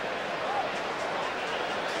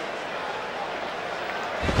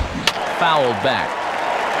 Fouled back.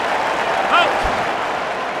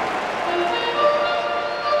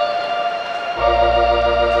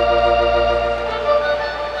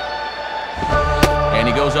 And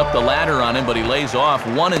he goes up the ladder on him, but he lays off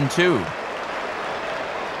 1-2.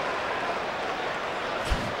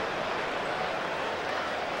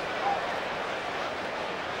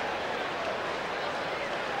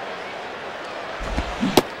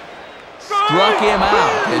 Struck him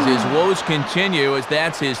out as his woes continue, as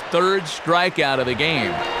that's his 3rd strikeout of the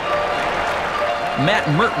game. Matt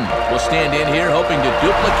Merton will stand in here hoping to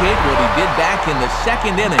duplicate what he did back in the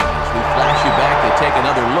 2nd inning as we flash you back to take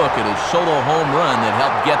another look at his solo home run that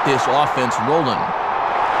helped get this offense rolling.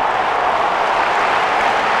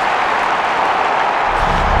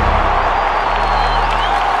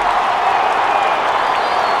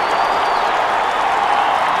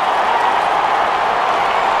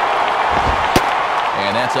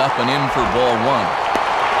 Up and in for ball 1.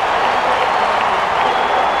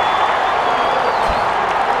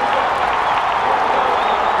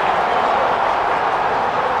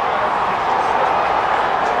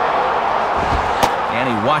 And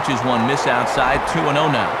he watches one miss outside, 2-0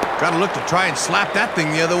 now. Got to look to try and slap that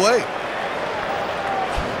thing the other way.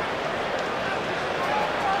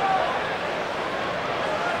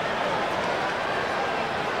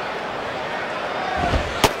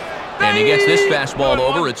 And he gets this fastball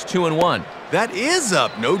over. It's 2-1. That is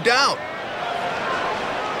up, no doubt.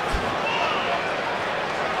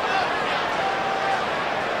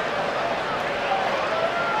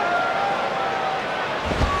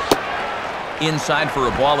 Inside for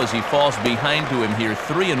a ball as he falls behind to him here,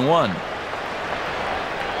 3-1.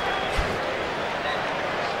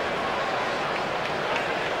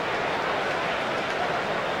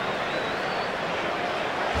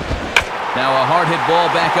 Now a hard hit ball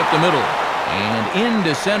back up the middle and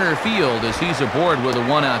into center field as he's aboard with a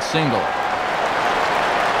 1-out single.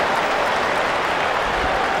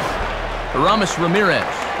 Aramis Ramirez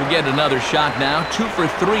will get another shot now, 2 for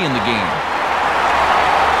 3 in the game.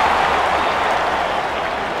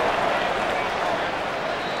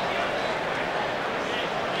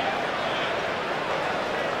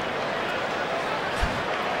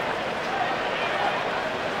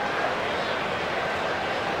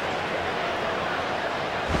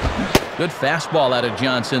 Good fastball out of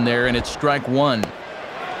Johnson there, and it's strike one.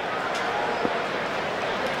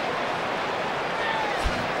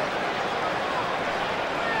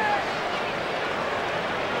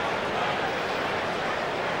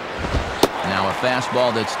 Now a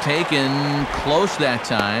fastball that's taken close that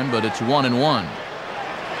time, but it's 1-1.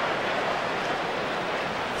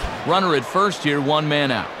 Runner at first here, one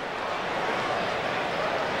man out.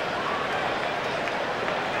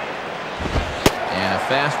 And a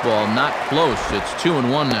fastball not close. It's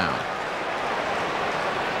 2-1 now.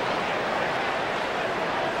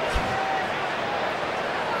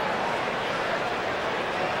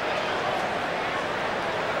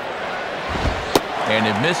 And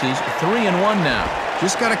it misses. 3-1 now.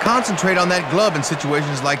 Just got to concentrate on that glove in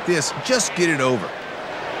situations like this. Just get it over.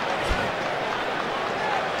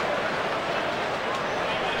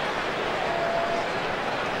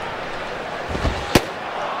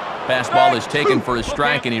 Fastball is taken for a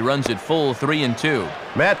strike, and he runs it full 3-2.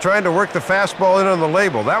 Matt trying to work the fastball in on the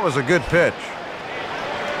label. That was a good pitch.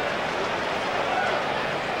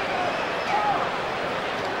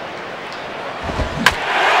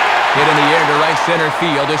 Hit in the air to right center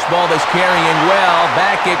field. This ball is carrying well.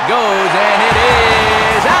 Back it goes, and it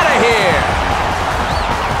is out of here.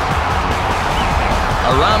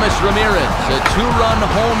 Aramis Ramirez, a two-run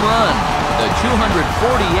home run. The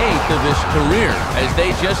 248th of his career as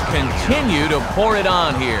they just continue to pour it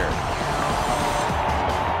on here.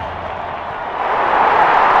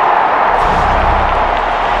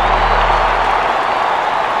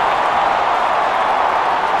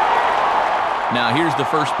 Now here's the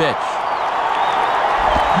first pitch.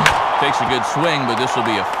 Takes a good swing, but this will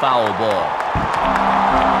be a foul ball.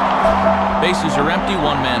 Bases are empty,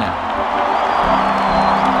 one man out.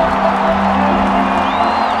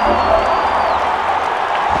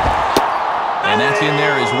 And that's in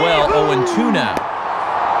there as well. 0-2 now.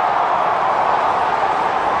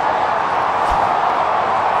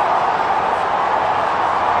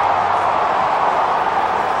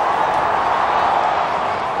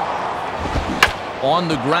 On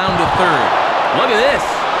the ground to third. Look at this.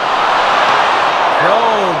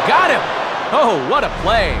 Throw, got him. Oh, what a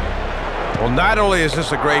play. Well, not only is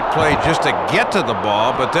this a great play just to get to the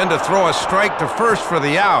ball, but then to throw a strike to first for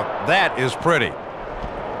the out. That is pretty.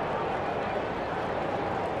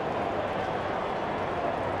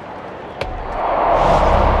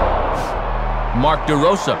 Mark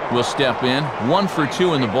DeRosa will step in. 1 for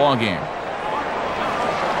 2 in the ball game.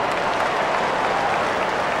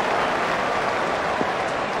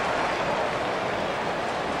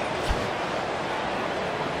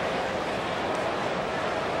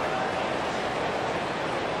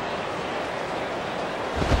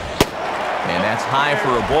 And that's high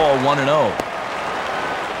for a ball, 1-0.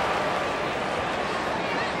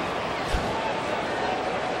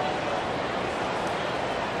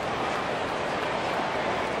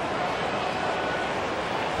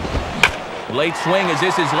 Late swing as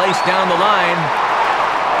this is laced down the line.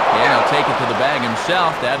 And he'll take it to the bag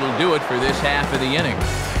himself. That'll do it for this half of the inning.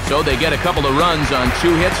 So they get a couple of runs on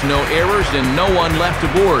 2 hits, no errors, and no one left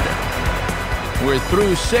aboard. We're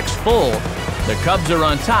through 6 full. The Cubs are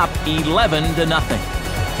on top 11-0.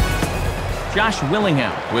 Josh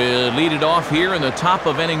Willingham will lead it off here in the top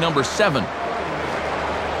of inning number 7.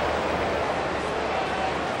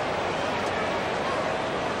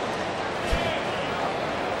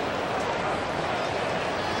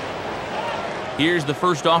 Here's the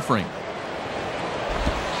first offering.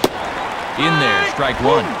 In there, strike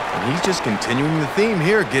one. And he's just continuing the theme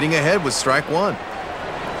here, getting ahead with strike one.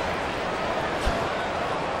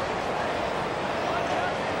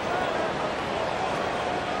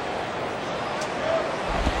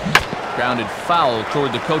 Grounded foul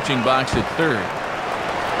toward the coaching box at third.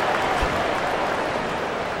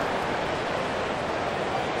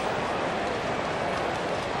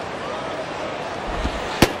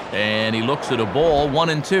 And he looks at a ball,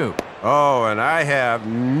 1-2. Oh, and I have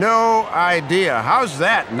no idea. How's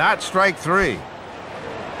that not strike 3?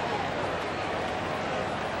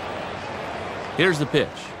 Here's the pitch.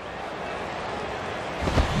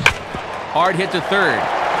 Hard hit to third.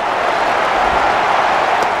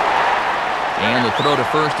 And the throw to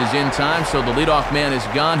first is in time, so the leadoff man is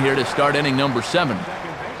gone here to start inning number 7.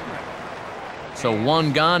 So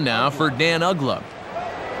 1 gone now for Dan Uggla.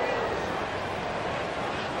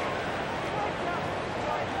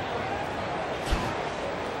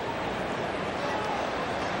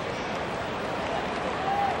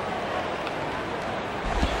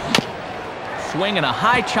 Swing and a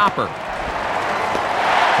high chopper.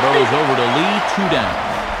 Throws over to Lee, 2 down.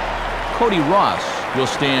 Cody Ross will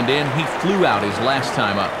stand in. He flew out his last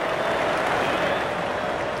time up.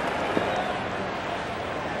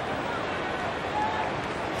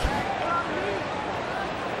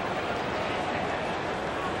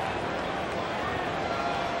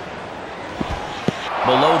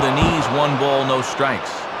 Below the knees, 1 ball, no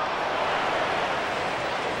strikes.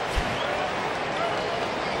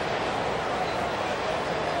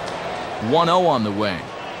 .1-0 on the way.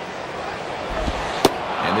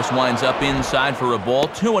 And this winds up inside for a ball.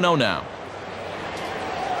 2-0 now.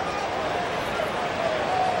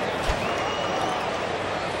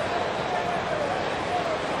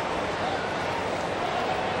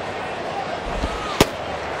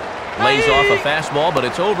 Lays off a fastball, but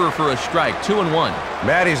it's over for a strike. 2-1.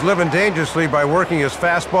 Matty's living dangerously by working his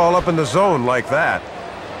fastball up in the zone like that.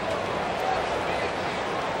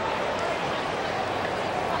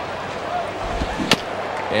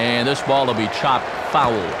 And this ball will be chopped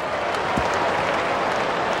foul.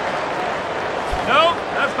 No,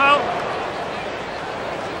 that's foul.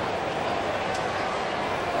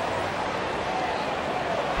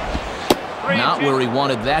 Not where he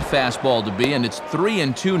wanted that fastball to be, and it's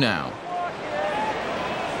 3-2 now.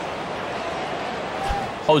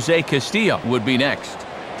 Jose Castillo would be next.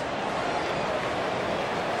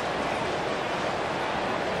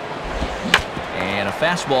 And a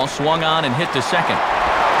fastball swung on and hit to second.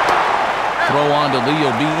 Throw on to Lee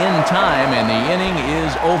will be in time, and the inning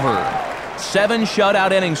is over. 7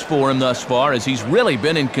 shutout innings for him thus far, as he's really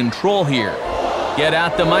been in control here. Get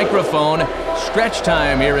out the microphone. Stretch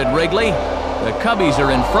time here at Wrigley. The Cubbies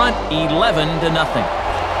are in front, 11-0.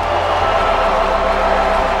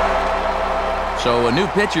 So a new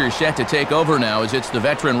pitcher set to take over now, as it's the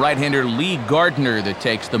veteran right-hander Lee Gardner that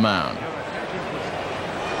takes the mound.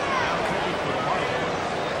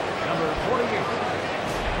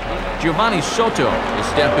 Giovanni Soto will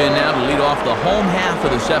step in now to lead off the home half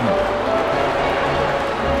of the 7th.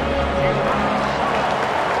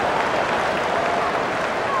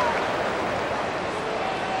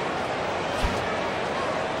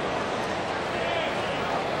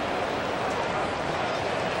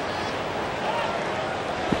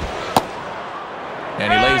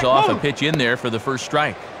 And he lays off a pitch in there for the first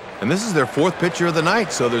strike. And this is their 4th pitcher of the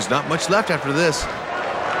night, so there's not much left after this.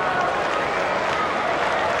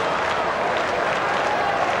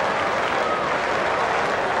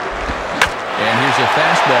 And here's a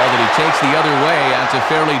fastball that he takes the other way out to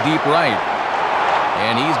fairly deep right.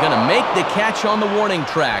 And he's going to make the catch on the warning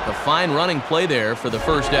track. A fine running play there for the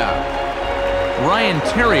first out. Ryan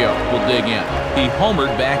Theriot will dig in. He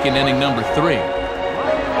homered back in inning number 3.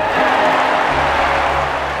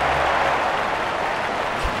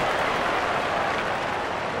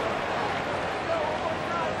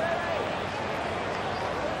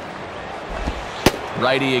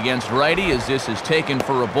 Righty against righty, as this is taken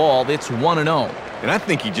for a ball. It's 1-0. And I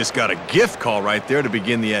think he just got a gift call right there to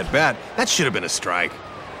begin the at-bat. That should have been a strike.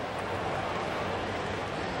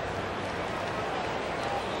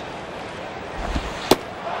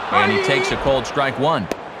 And he takes a cold strike 1.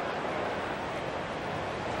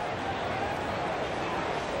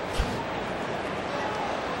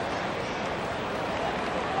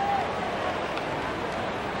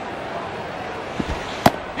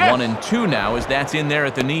 Yes. 1-2 now, as that's in there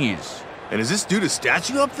at the knees. And is this dude a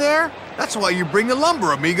statue up there? That's why you bring the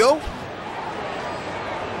lumber, amigo.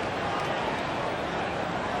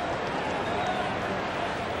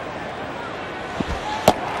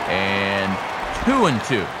 And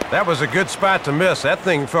 2-2. That was a good spot to miss. That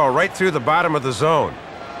thing fell right through the bottom of the zone.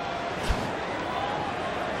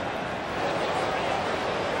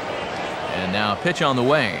 And now a pitch on the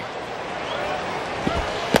way.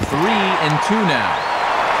 3-2 now.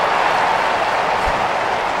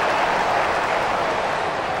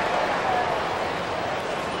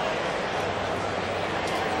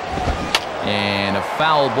 And a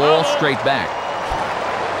foul ball straight back.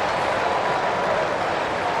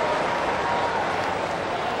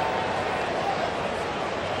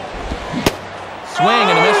 Swing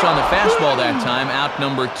and a miss on the fastball that time. Out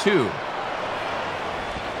number 2.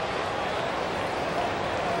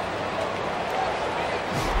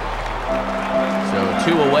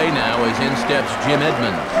 So 2 away now, as in steps Jim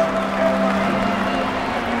Edmonds.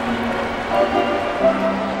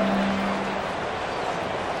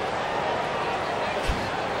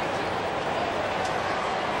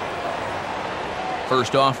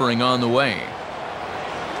 First offering on the way.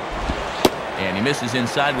 And he misses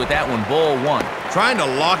inside with that one. Ball 1. Trying to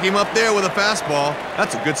lock him up there with a fastball.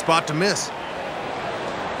 That's a good spot to miss.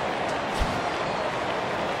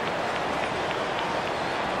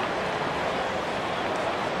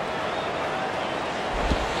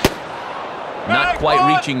 Not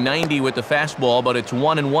quite reaching 90 with the fastball, but it's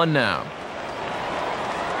 1-1 now.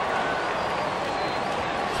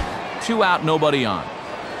 2 out, nobody on.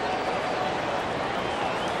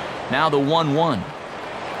 Now the 1-1.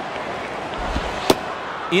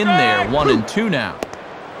 In there, 1-2 now.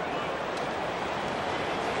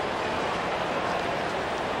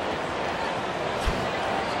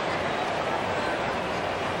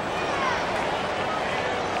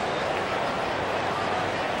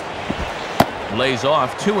 Lays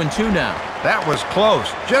off 2-2 now. That was close.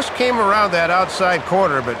 Just came around that outside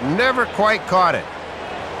corner, but never quite caught it.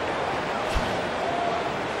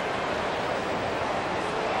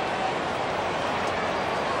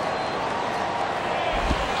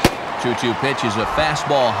 Two-two pitch is a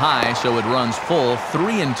fastball high, so it runs full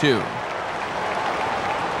 3-2.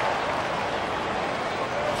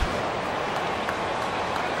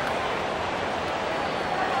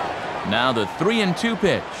 Now the 3-2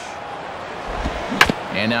 pitch.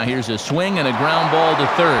 And now here's a swing and a ground ball to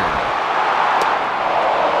third.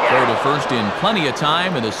 Throw to first in plenty of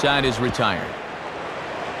time, and the side is retired.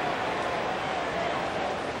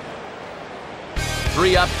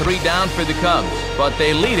 3 up, 3 down for the Cubs, but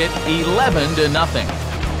they lead it 11-0.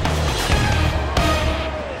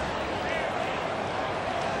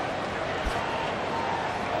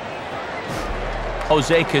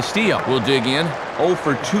 Jose Castillo will dig in. 0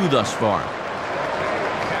 for 2 thus far.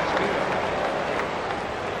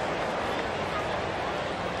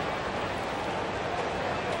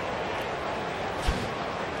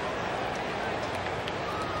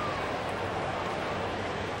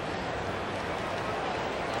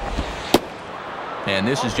 And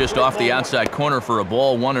this is just off the outside corner for a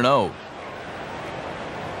ball, 1-0.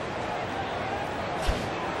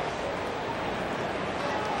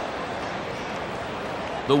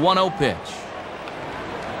 The 1-0 pitch.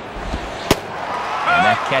 And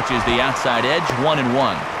that catches the outside edge,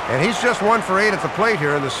 1-1. And he's just 1 for 8 at the plate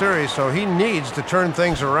here in the series, so he needs to turn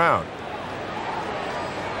things around.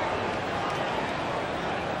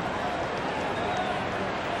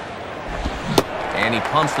 And he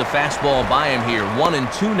pumps the fastball by him here,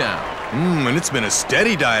 1-2 now. And it's been a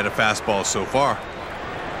steady diet of fastballs so far.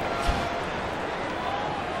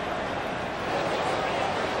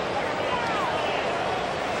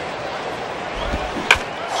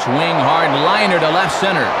 Swing hard liner to left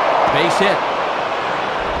center. Base hit.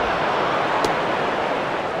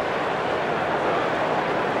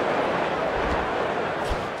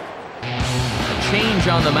 A change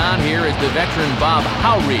on the mound here as the veteran Bob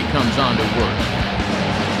Howry comes on to work.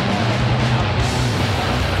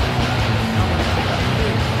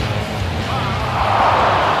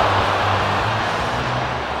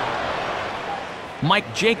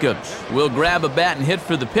 Mike Jacobs will grab a bat and hit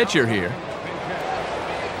for the pitcher here.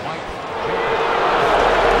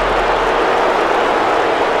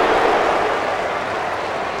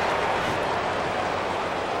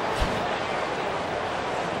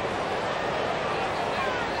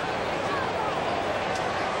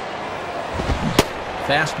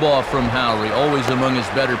 Fastball from Howry, always among his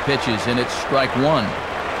better pitches, and it's strike 1.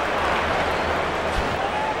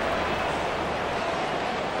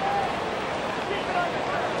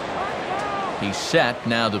 He's set,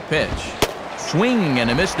 now the pitch. Swing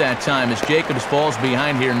and a miss that time as Jacobs falls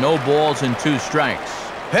behind here. No balls and 2 strikes.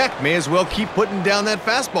 Heck, may as well keep putting down that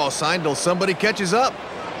fastball sign till somebody catches up.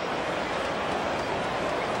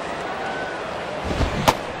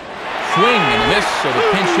 Swing and a miss, so the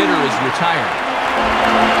pinch hitter is retired.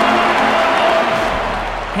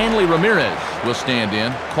 Hanley Ramirez will stand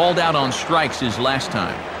in. Called out on strikes his last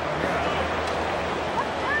time.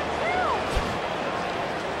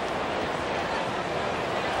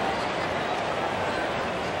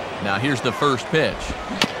 Now here's the first pitch.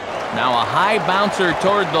 Now a high bouncer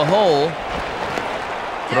toward the hole.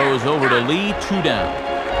 Throws over to Lee, 2 down.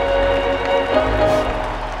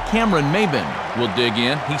 Cameron Maben will dig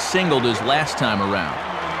in. He singled his last time around.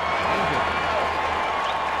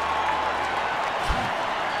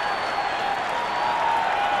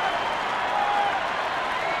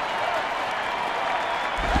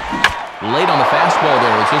 Late on the fastball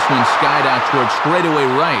there as this one skied out towards straightaway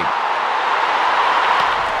right.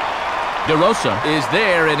 DeRosa is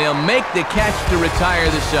there, and he'll make the catch to retire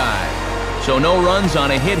the side. So no runs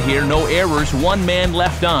on a hit here, no errors, 1 man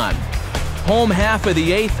left on. Home half of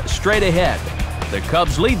the 8th, straight ahead. The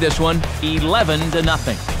Cubs lead this one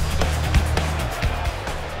 11-0.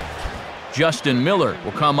 Justin Miller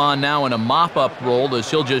will come on now in a mop-up role as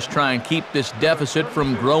he'll just try and keep this deficit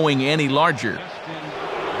from growing any larger.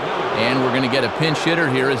 And we're going to get a pinch hitter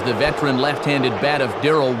here as the veteran left-handed bat of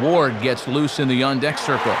Darrell Ward gets loose in the on-deck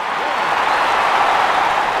circle.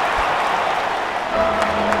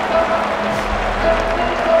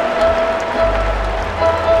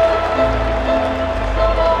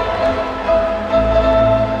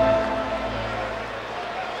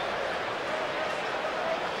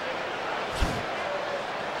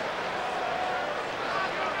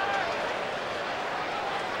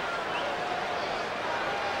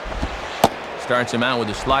 Starts him out with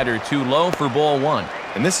a slider too low for ball 1.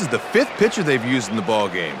 And this is the 5th pitcher they've used in the ball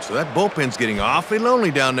game, so that bullpen's getting awfully lonely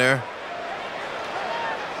down there.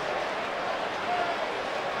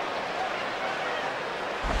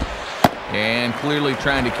 And clearly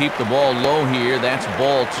trying to keep the ball low here. That's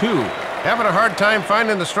ball 2. Having a hard time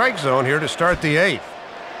finding the strike zone here to start the 8th.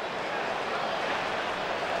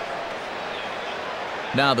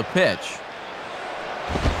 Now the pitch.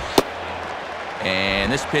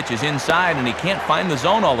 And this pitch is inside, and he can't find the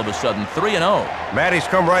zone all of a sudden. 3-0. Matty's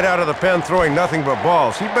come right out of the pen throwing nothing but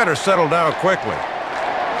balls. He better settle down quickly.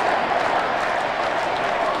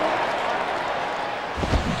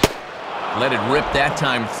 Let it rip that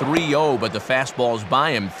time. 3-0, but the fastball's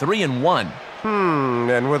by him. 3-1.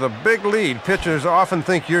 And with a big lead, pitchers often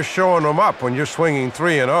think you're showing them up when you're swinging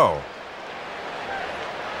 3-0.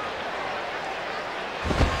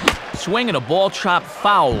 Swinging a ball chopped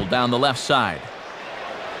foul down the left side.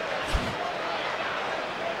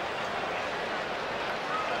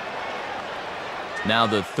 Now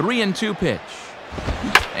the 3-2 pitch.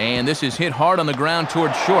 And this is hit hard on the ground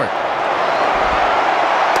towards short.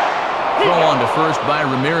 Throw on to first by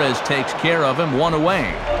Ramirez takes care of him. 1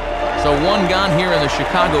 away. So 1 gone here in the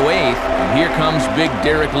Chicago 8th. And here comes big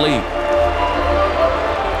Derek Lee.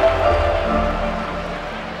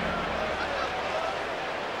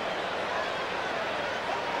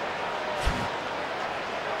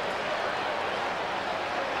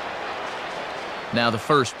 Now the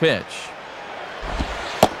first pitch.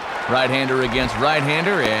 Right-hander against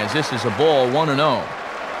right-hander as this is a ball. 1-0.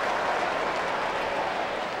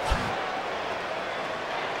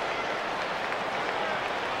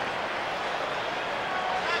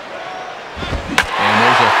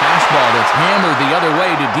 That's hammered the other way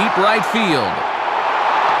to deep right field.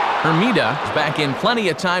 Hermida is back in plenty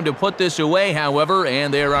of time to put this away, however,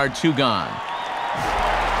 and there are 2 gone.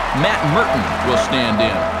 Matt Merton will stand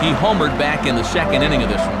in. He homered back in the 2nd inning of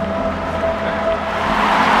this one.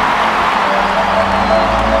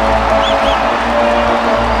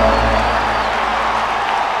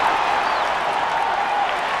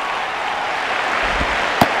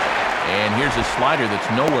 And here's a slider that's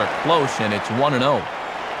nowhere close, and it's 1-0.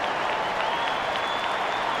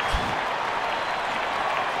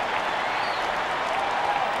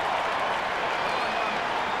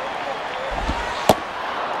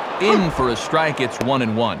 In for a strike, it's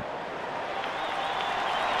 1-1.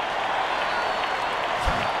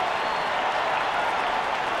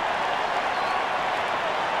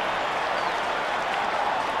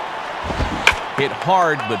 Hit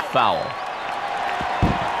hard but foul.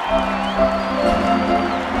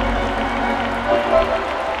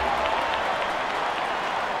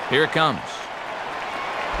 Here it comes.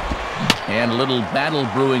 And a little battle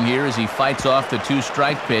brewing here as he fights off the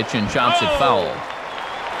 2-strike pitch and chops it foul.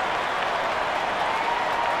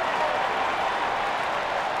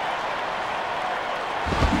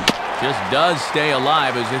 Just does stay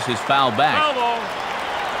alive as this is fouled back.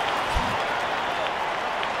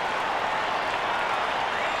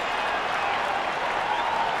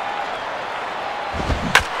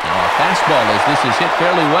 Fastball as this is hit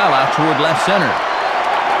fairly well out toward left center.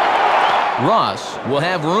 Ross will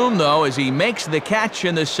have room, though, as he makes the catch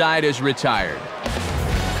and the side is retired.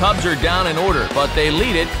 Cubs are down in order, but they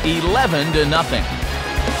lead it 11-0.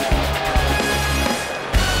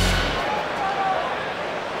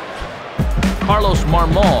 Carlos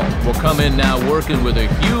Marmol will come in now working with a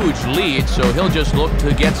huge lead, so he'll just look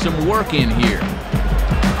to get some work in here.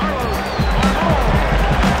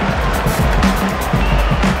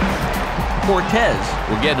 Cortez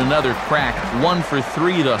will get another crack, 1 for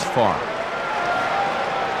 3 thus far.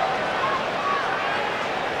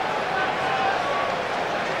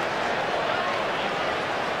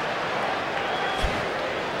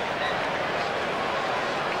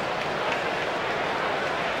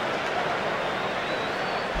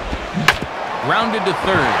 Rounded to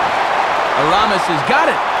third. Aramis has got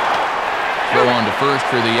it. Throw on to first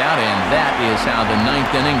for the out, and that is how the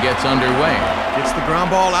 9th inning gets underway. Gets the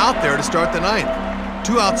ground ball out there to start the 9th.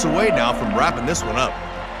 2 outs away now from wrapping this one up.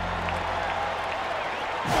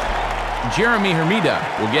 Jeremy Hermida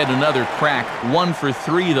will get another crack, 1 for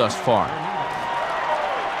 3 thus far.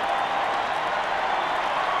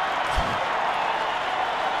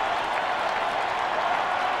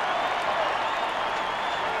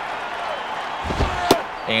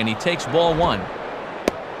 And he takes ball 1.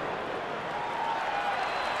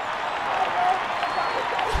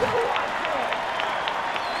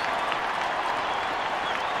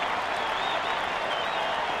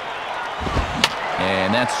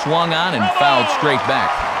 And that's swung on and fouled straight back.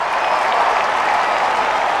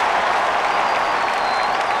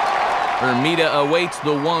 Hermida awaits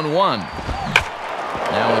the 1-1.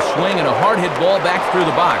 Now a swing and a hard hit ball back through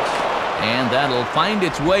the box. And that'll find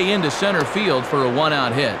its way into center field for a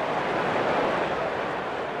 1-out hit.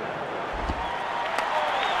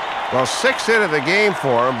 Well, 6th hit of the game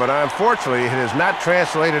for him, but unfortunately it has not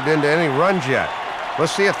translated into any runs yet.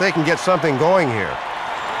 Let's see if they can get something going here.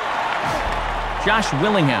 Josh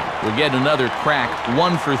Willingham will get another crack,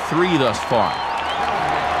 1 for 3 thus far.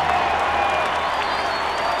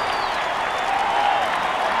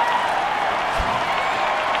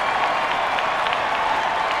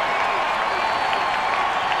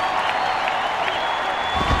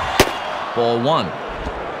 Ball 1.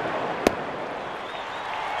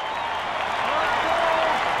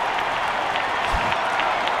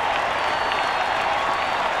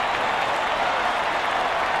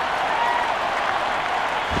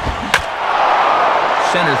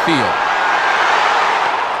 Center field.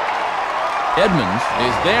 Edmonds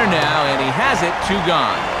is there now, and he has it. 2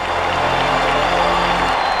 gone.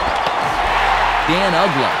 Dan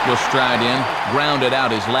Ugla will stride in, grounded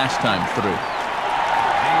out his last time through.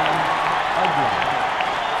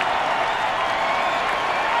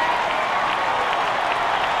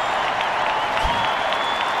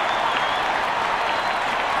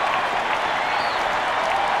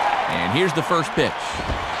 And here's the first pitch.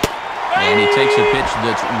 And he takes a pitch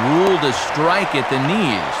that's ruled a strike at the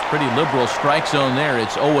knees. Pretty liberal strike zone there.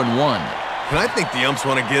 It's 0-1. And I think the umps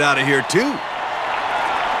want to get out of here, too.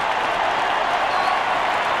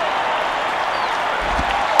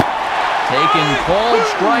 Taken called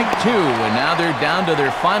strike 2, and now they're down to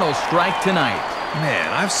their final strike tonight.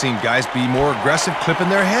 Man, I've seen guys be more aggressive clipping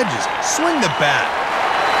their hedges. Swing the bat.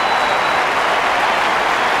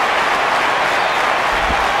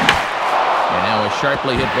 Now a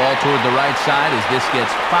sharply hit ball toward the right side as this gets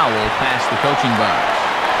fouled past the coaching box.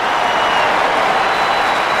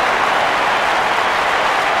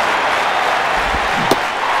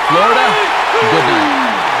 Florida, good night.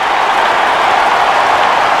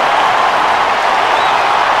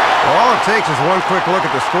 Well, all it takes is one quick look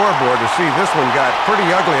at the scoreboard to see this one got pretty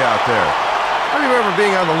ugly out there. I remember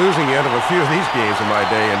being on the losing end of a few of these games in my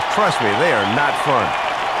day, and trust me, they are not fun.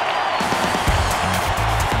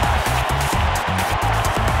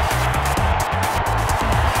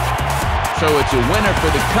 So it's a winner for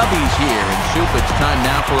the Cubbies here. And Soup, it's time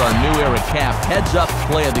now for our new era cap heads-up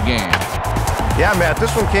play of the game. Yeah, Matt, this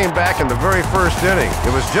one came back in the very first inning.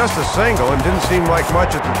 It was just a single and didn't seem like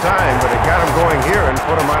much at the time, but it got him going here and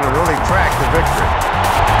put him on an early track to victory.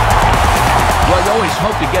 Well, you always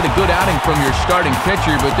hope to get a good outing from your starting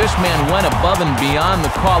pitcher, but this man went above and beyond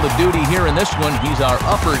the call of duty here in this one. He's our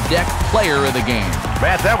upper deck player of the game.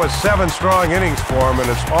 Matt, that was 7 strong innings for him, and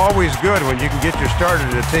it's always good when you can get your starter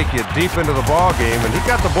to take you deep into the ball game, and he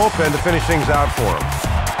got the bullpen to finish things out for him.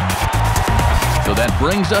 So that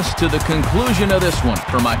brings us to the conclusion of this one.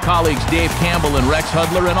 For my colleagues Dave Campbell and Rex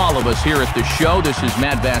Hudler and all of us here at the show, this is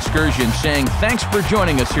Matt Vasgersian saying thanks for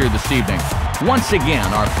joining us here this evening. Once again,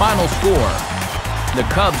 our final score. The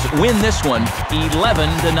Cubs win this one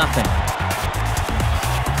 11-0.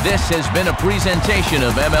 This has been a presentation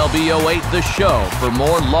of MLB 08 The Show. For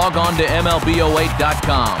more, log on to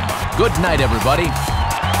MLB08.com. Good night, everybody.